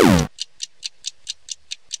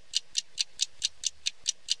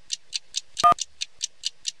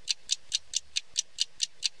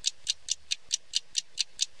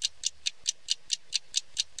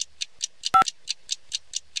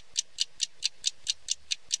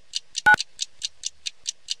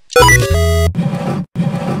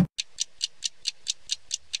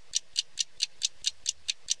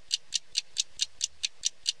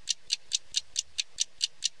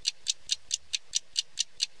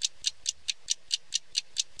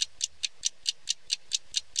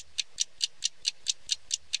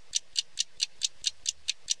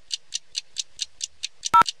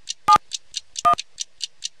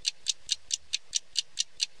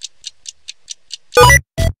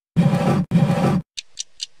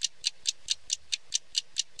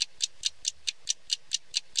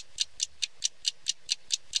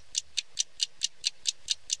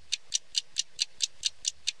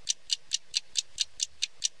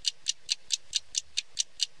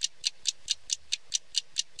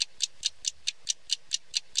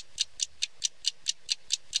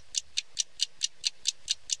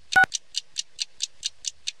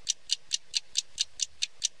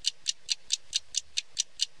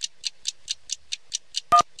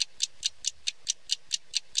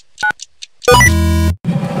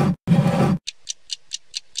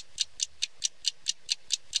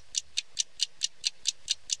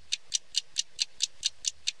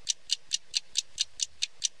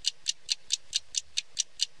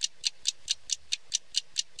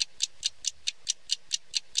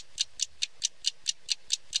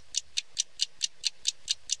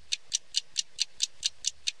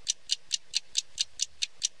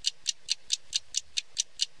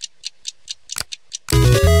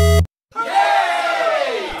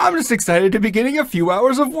 I'm just excited to be getting a few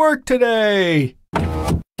hours of work today.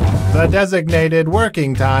 The designated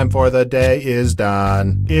working time for the day is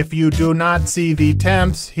done. If you do not see the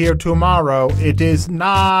temps here tomorrow, it is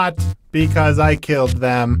not because I killed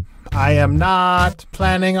them. I am not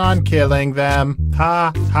planning on killing them.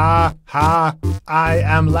 Ha, ha, ha. I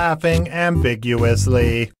am laughing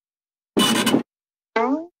ambiguously.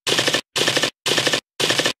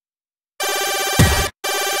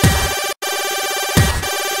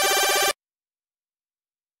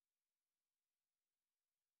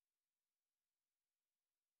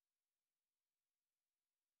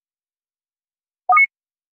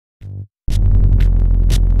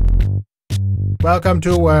 Welcome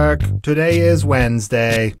to work. Today is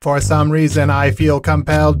Wednesday. For some reason, I feel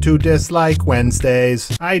compelled to dislike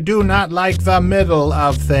Wednesdays. I do not like the middle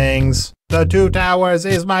of things. The Two Towers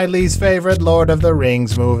is my least favorite Lord of the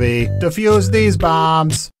Rings movie. Defuse these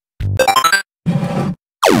bombs.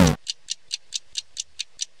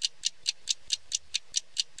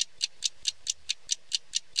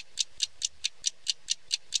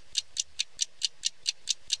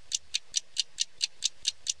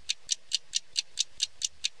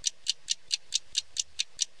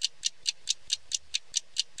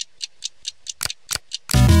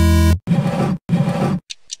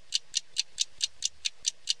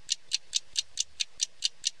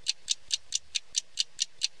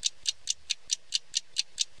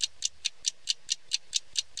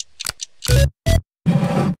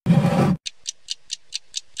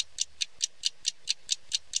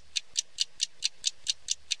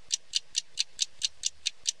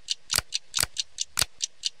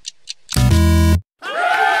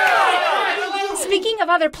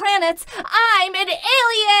 other planets. I'm an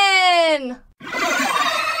alien!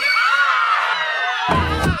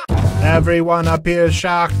 Everyone appears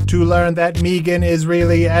shocked to learn that Megan is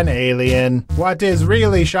really an alien. What is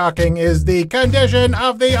really shocking is the condition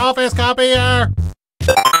of the office copier.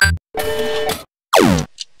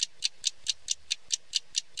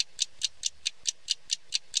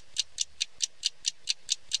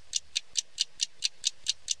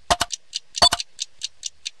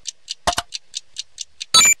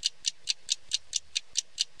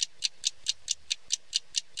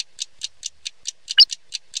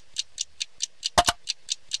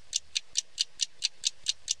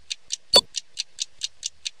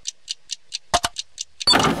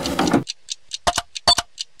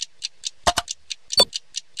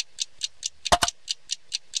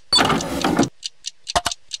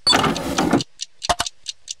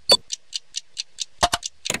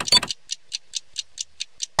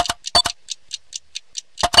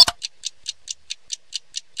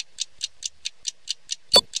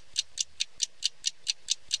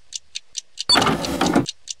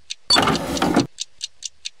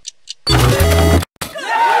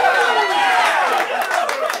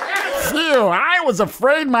 I was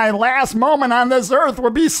afraid my last moment on this earth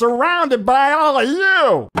would be surrounded by all of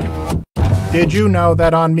you. Did you know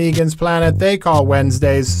that on Megan's planet they call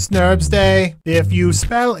Wednesdays Snurbs Day? If you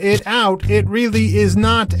spell it out, it really is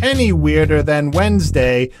not any weirder than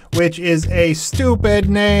Wednesday, which is a stupid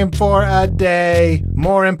name for a day.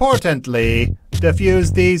 More importantly,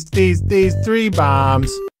 defuse these 3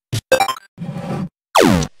 bombs.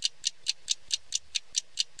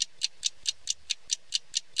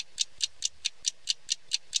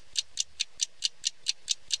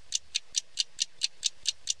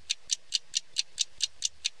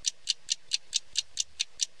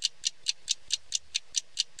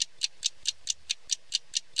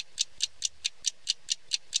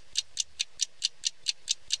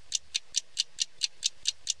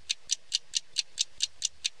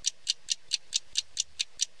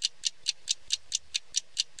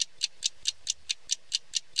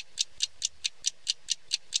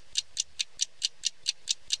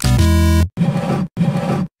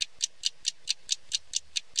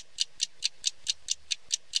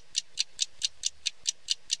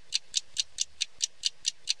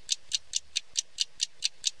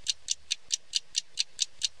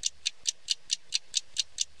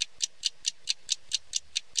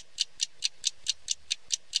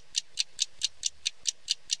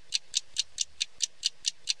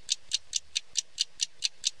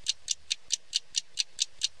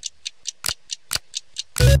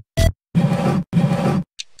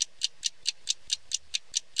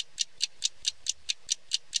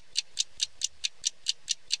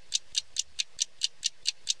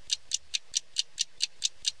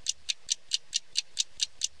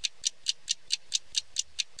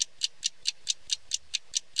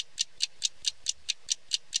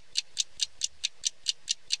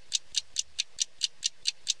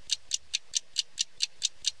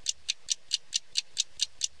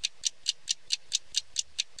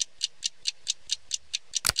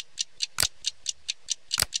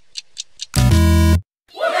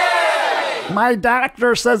 My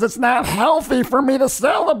doctor says it's not healthy for me to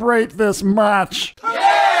celebrate this much. No,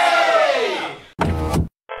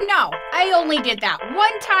 I only did that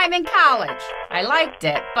one time in college. I liked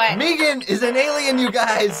it, but... Megan is an alien, you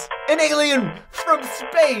guys! An alien from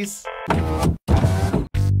space!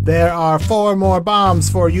 There are 4 more bombs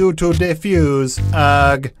for you to defuse.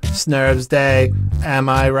 Ugh, Snurbs Day. Am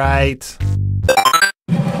I right?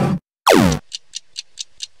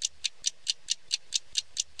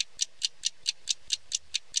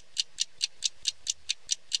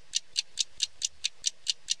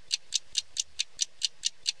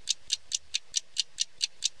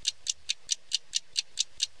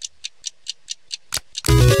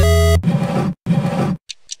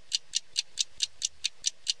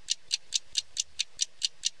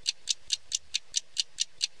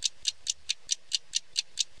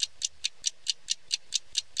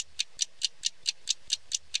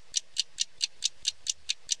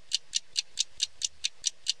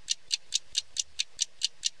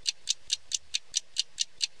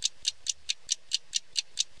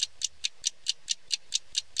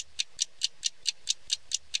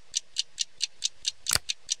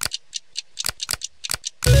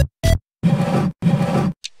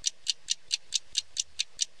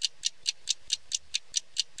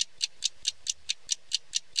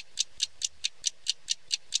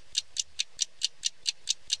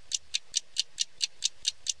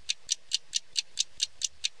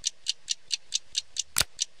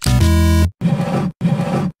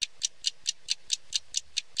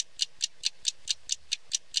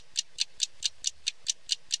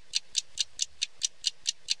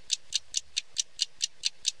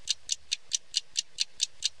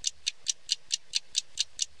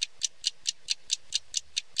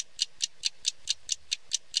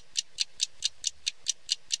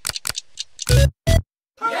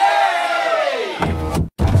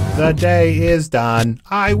 The day is done.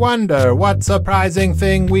 I wonder what surprising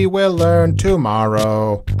thing we will learn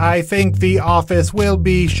tomorrow. I think the office will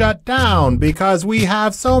be shut down because we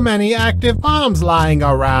have so many active bombs lying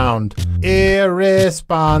around.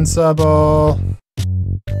 Irresponsible.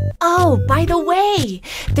 Oh, by the way,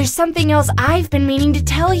 there's something else I've been meaning to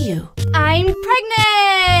tell you. I'm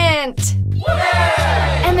pregnant!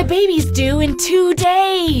 And the baby's due in 2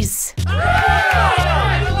 days.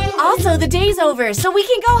 Also, the day's over, so we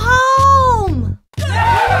can go home!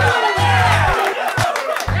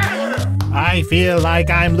 I feel like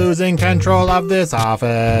I'm losing control of this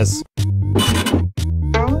office.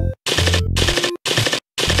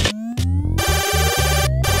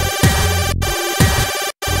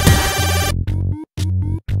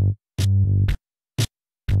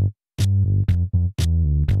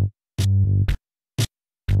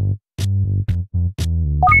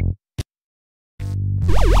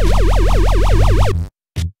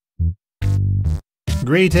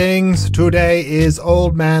 Greetings, today is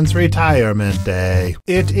Old Man's retirement day.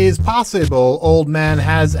 It is possible Old Man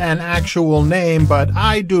has an actual name, but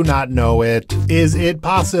I do not know it. Is it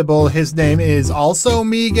possible his name is also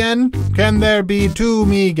Megan? Can there be 2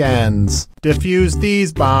 Megans? Defuse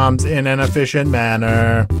these bombs in an efficient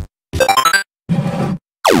manner.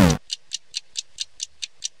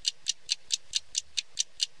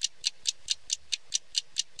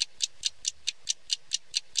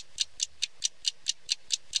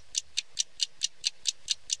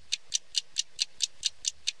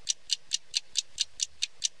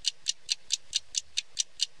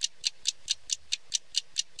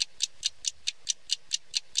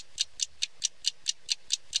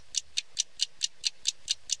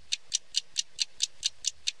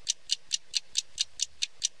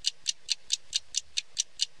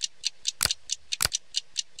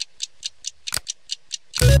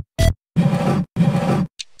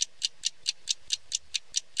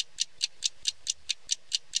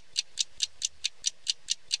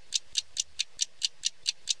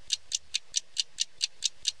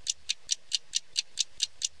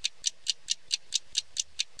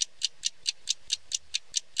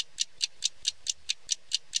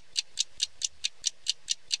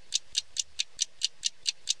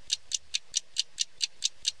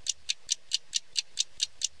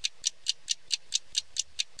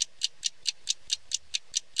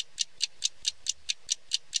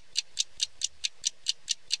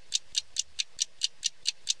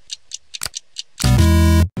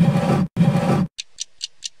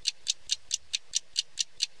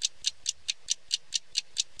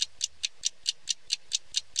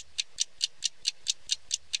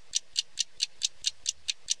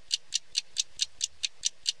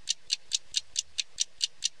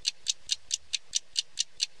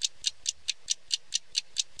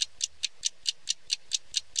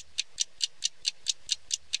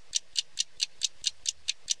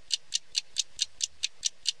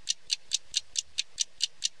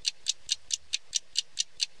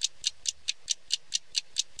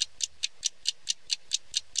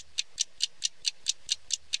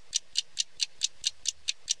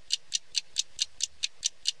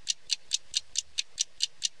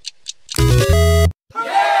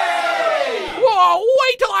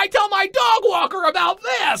 Wait till I tell my dog walker about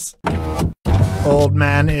this! Old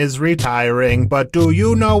Man is retiring, but do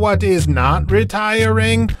you know what is not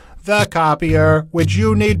retiring? The copier, which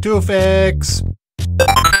you need to fix.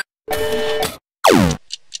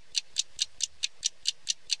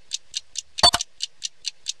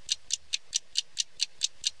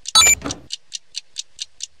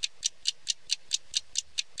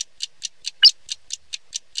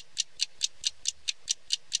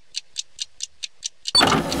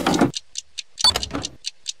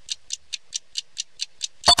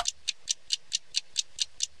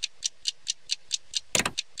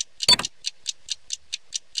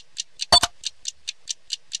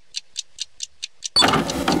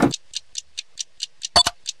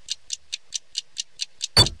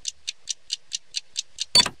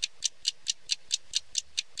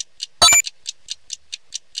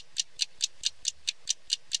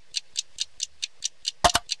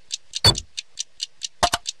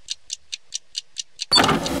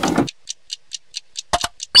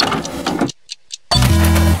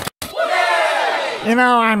 You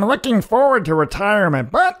know, I'm looking forward to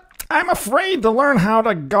retirement, but I'm afraid to learn how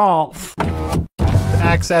to golf.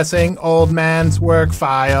 Accessing Old Man's work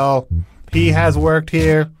file. He has worked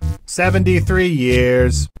here 73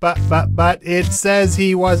 years, but it says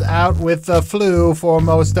he was out with the flu for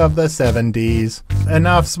most of the 70s.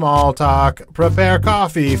 Enough small talk. Prepare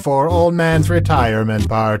coffee for Old Man's retirement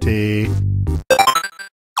party.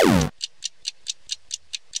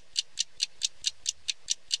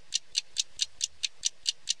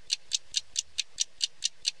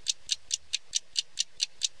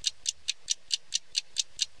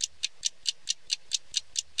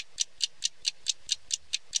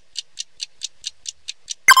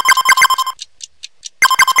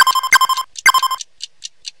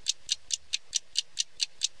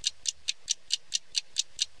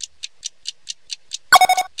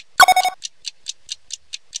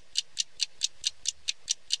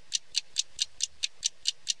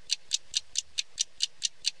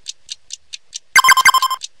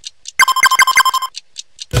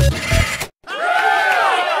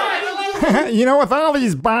 You know, with all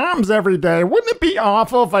these bombs every day, wouldn't it be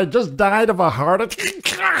awful if I just died of a heart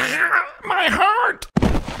attack? My heart!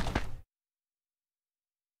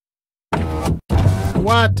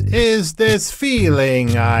 What is this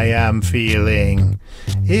feeling I am feeling?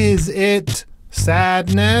 Is it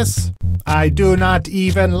sadness? I do not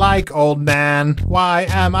even like old man. Why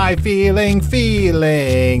am I feeling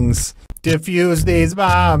feelings? Diffuse these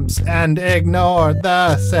bombs and ignore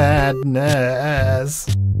the sadness.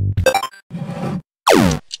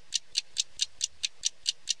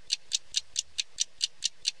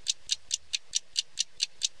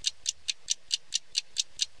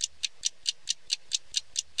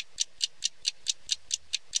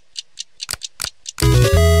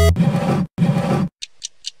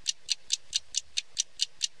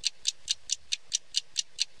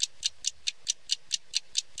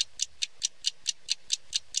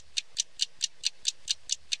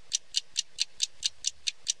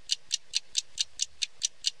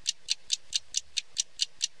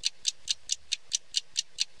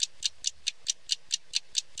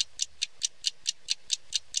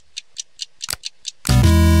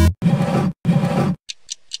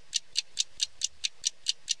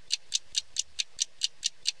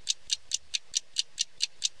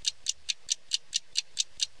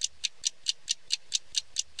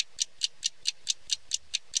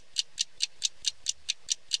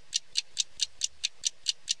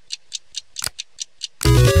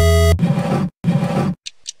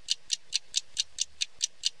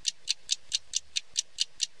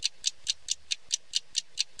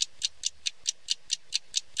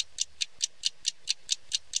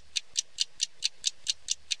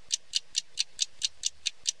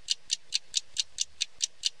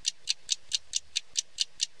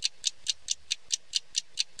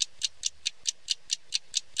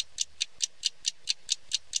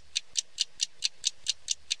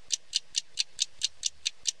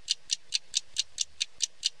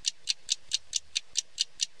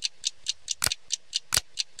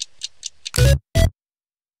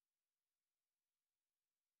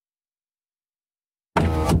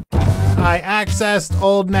 I accessed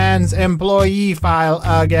old man's employee file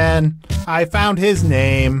again. I found his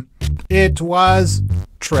name. It was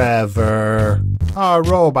Trevor. Are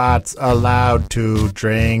robots allowed to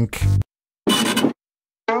drink?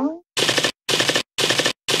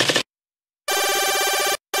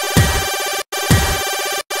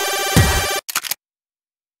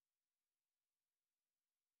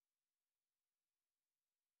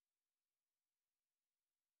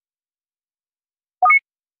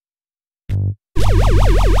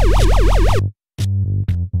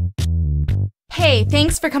 Hey,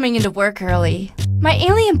 thanks for coming into work early. My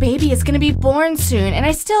alien baby is gonna be born soon, and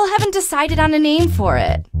I still haven't decided on a name for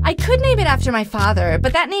it. I could name it after my father,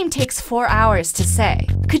 but that name takes 4 hours to say.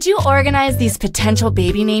 Could you organize these potential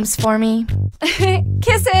baby names for me?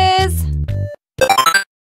 Kisses!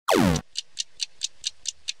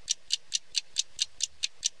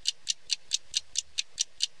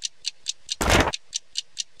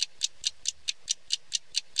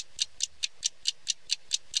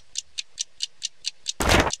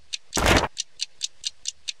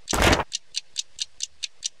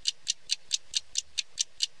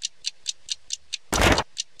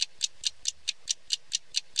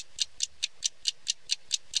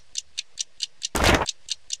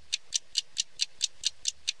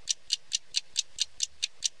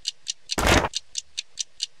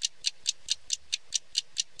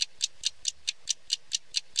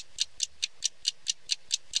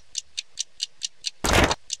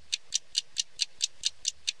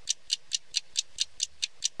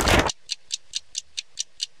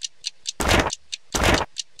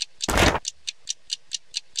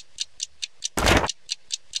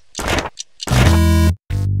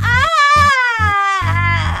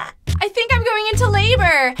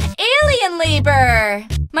 Alien labor!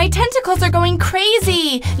 My tentacles are going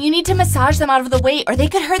crazy! You need to massage them out of the way or they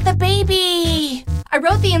could hurt the baby! I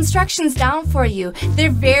wrote the instructions down for you.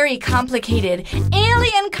 They're very complicated.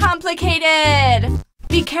 Alien complicated!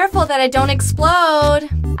 Be careful that I don't explode.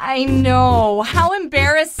 I know, how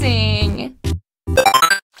embarrassing.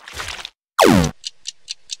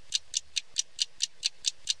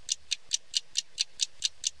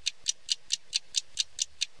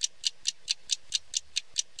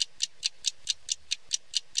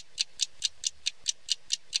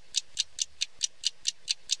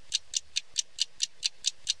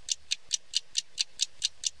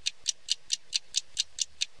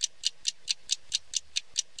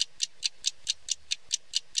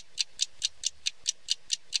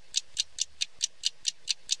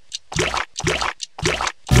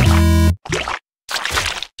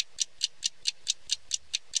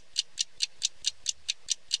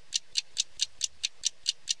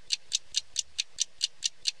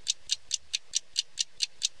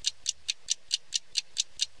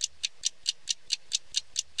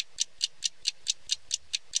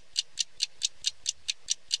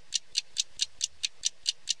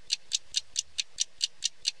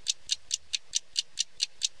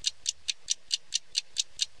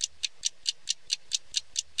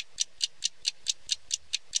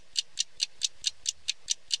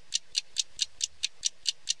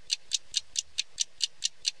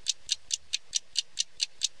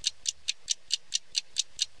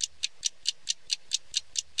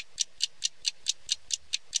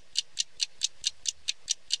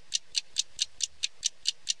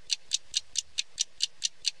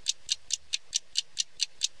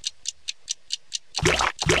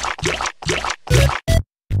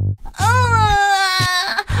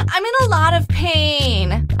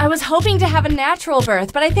 hoping to have a natural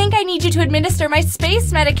birth, but I think I need you to administer my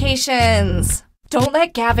space medications. Don't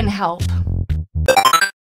let Gavin help.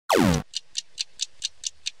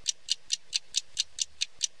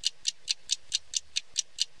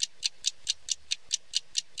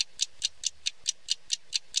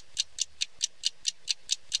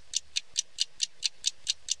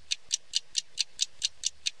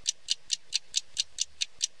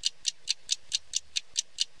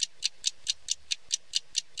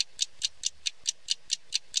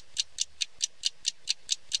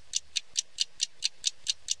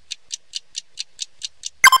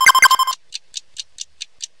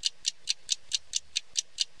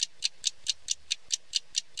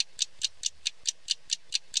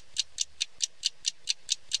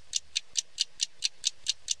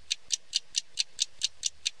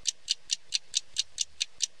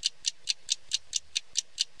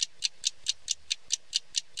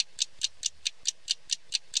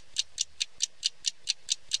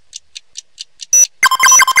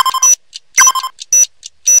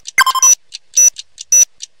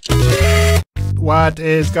 What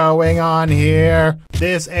is going on here?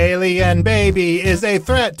 This alien baby is a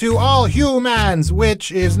threat to all humans,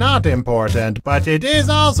 which is not important, but it is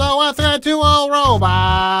also a threat to all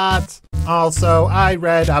robots. Also, I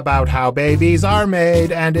read about how babies are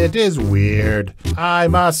made, and it is weird. I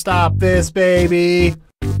must stop this baby.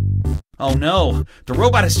 Oh no, the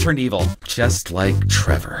robot has turned evil, just like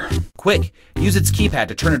Trevor. Quick, use its keypad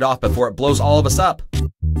to turn it off before it blows all of us up.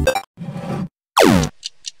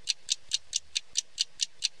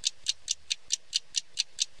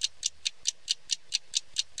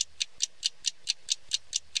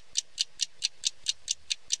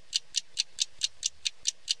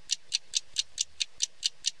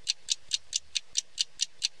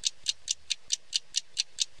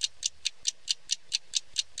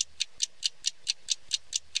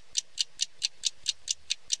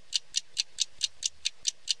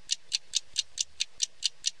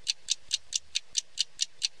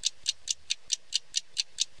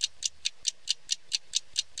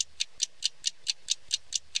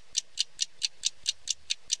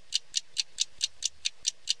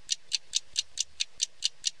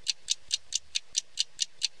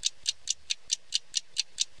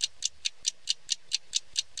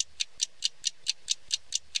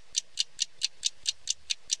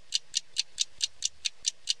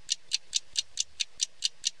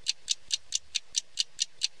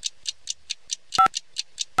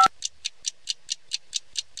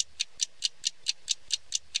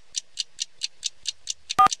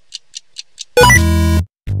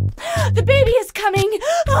 The baby is coming!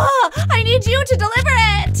 Oh, I need you to deliver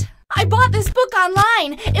it! I bought this book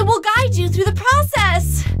online. It will guide you through the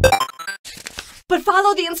process. But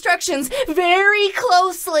follow the instructions very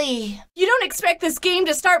closely. You don't expect this game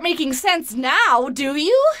to start making sense now, do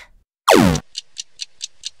you?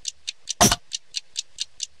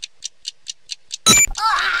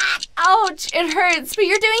 Ouch, it hurts, but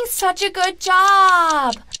you're doing such a good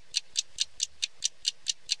job.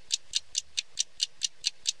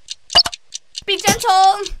 Be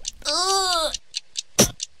gentle. Ugh.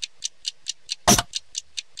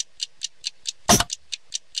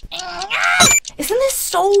 Isn't this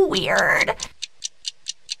so weird?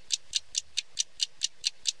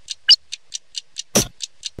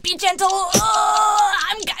 Be gentle.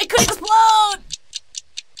 I could explode.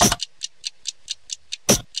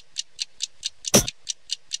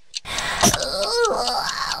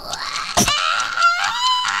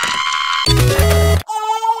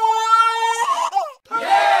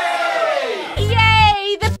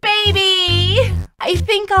 Yay, the baby! I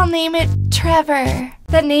think I'll name it Trevor.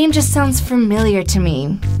 That name just sounds familiar to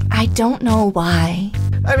me. I don't know why.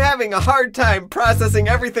 I'm having a hard time processing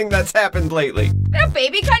everything that's happened lately. That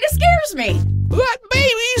baby kind of scares me. That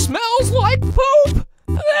baby smells like poop.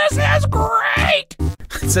 This is great.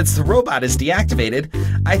 Since the robot is deactivated,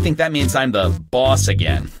 I think that means I'm the boss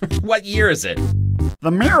again. What year is it?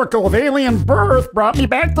 The miracle of alien birth brought me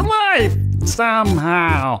back to life.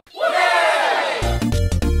 Somehow.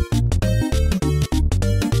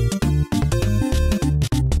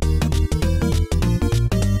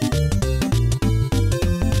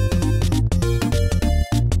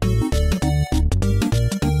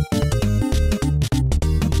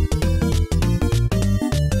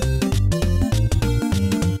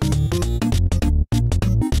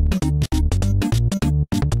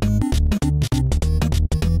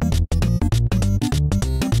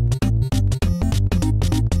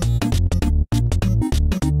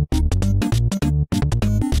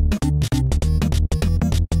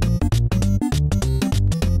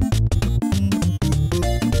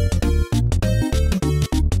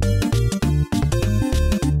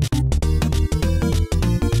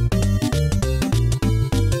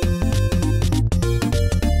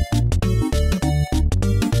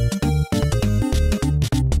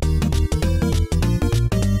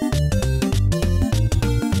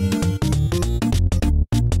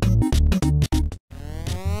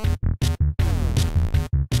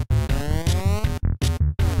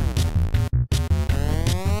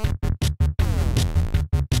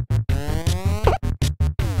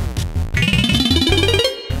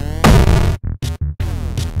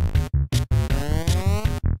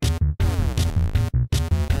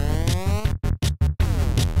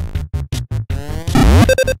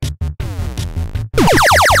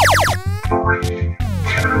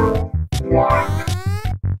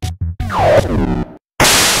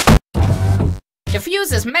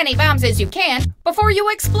 Defuse as many bombs as you can before you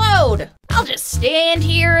explode. I'll just stand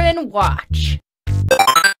here and watch.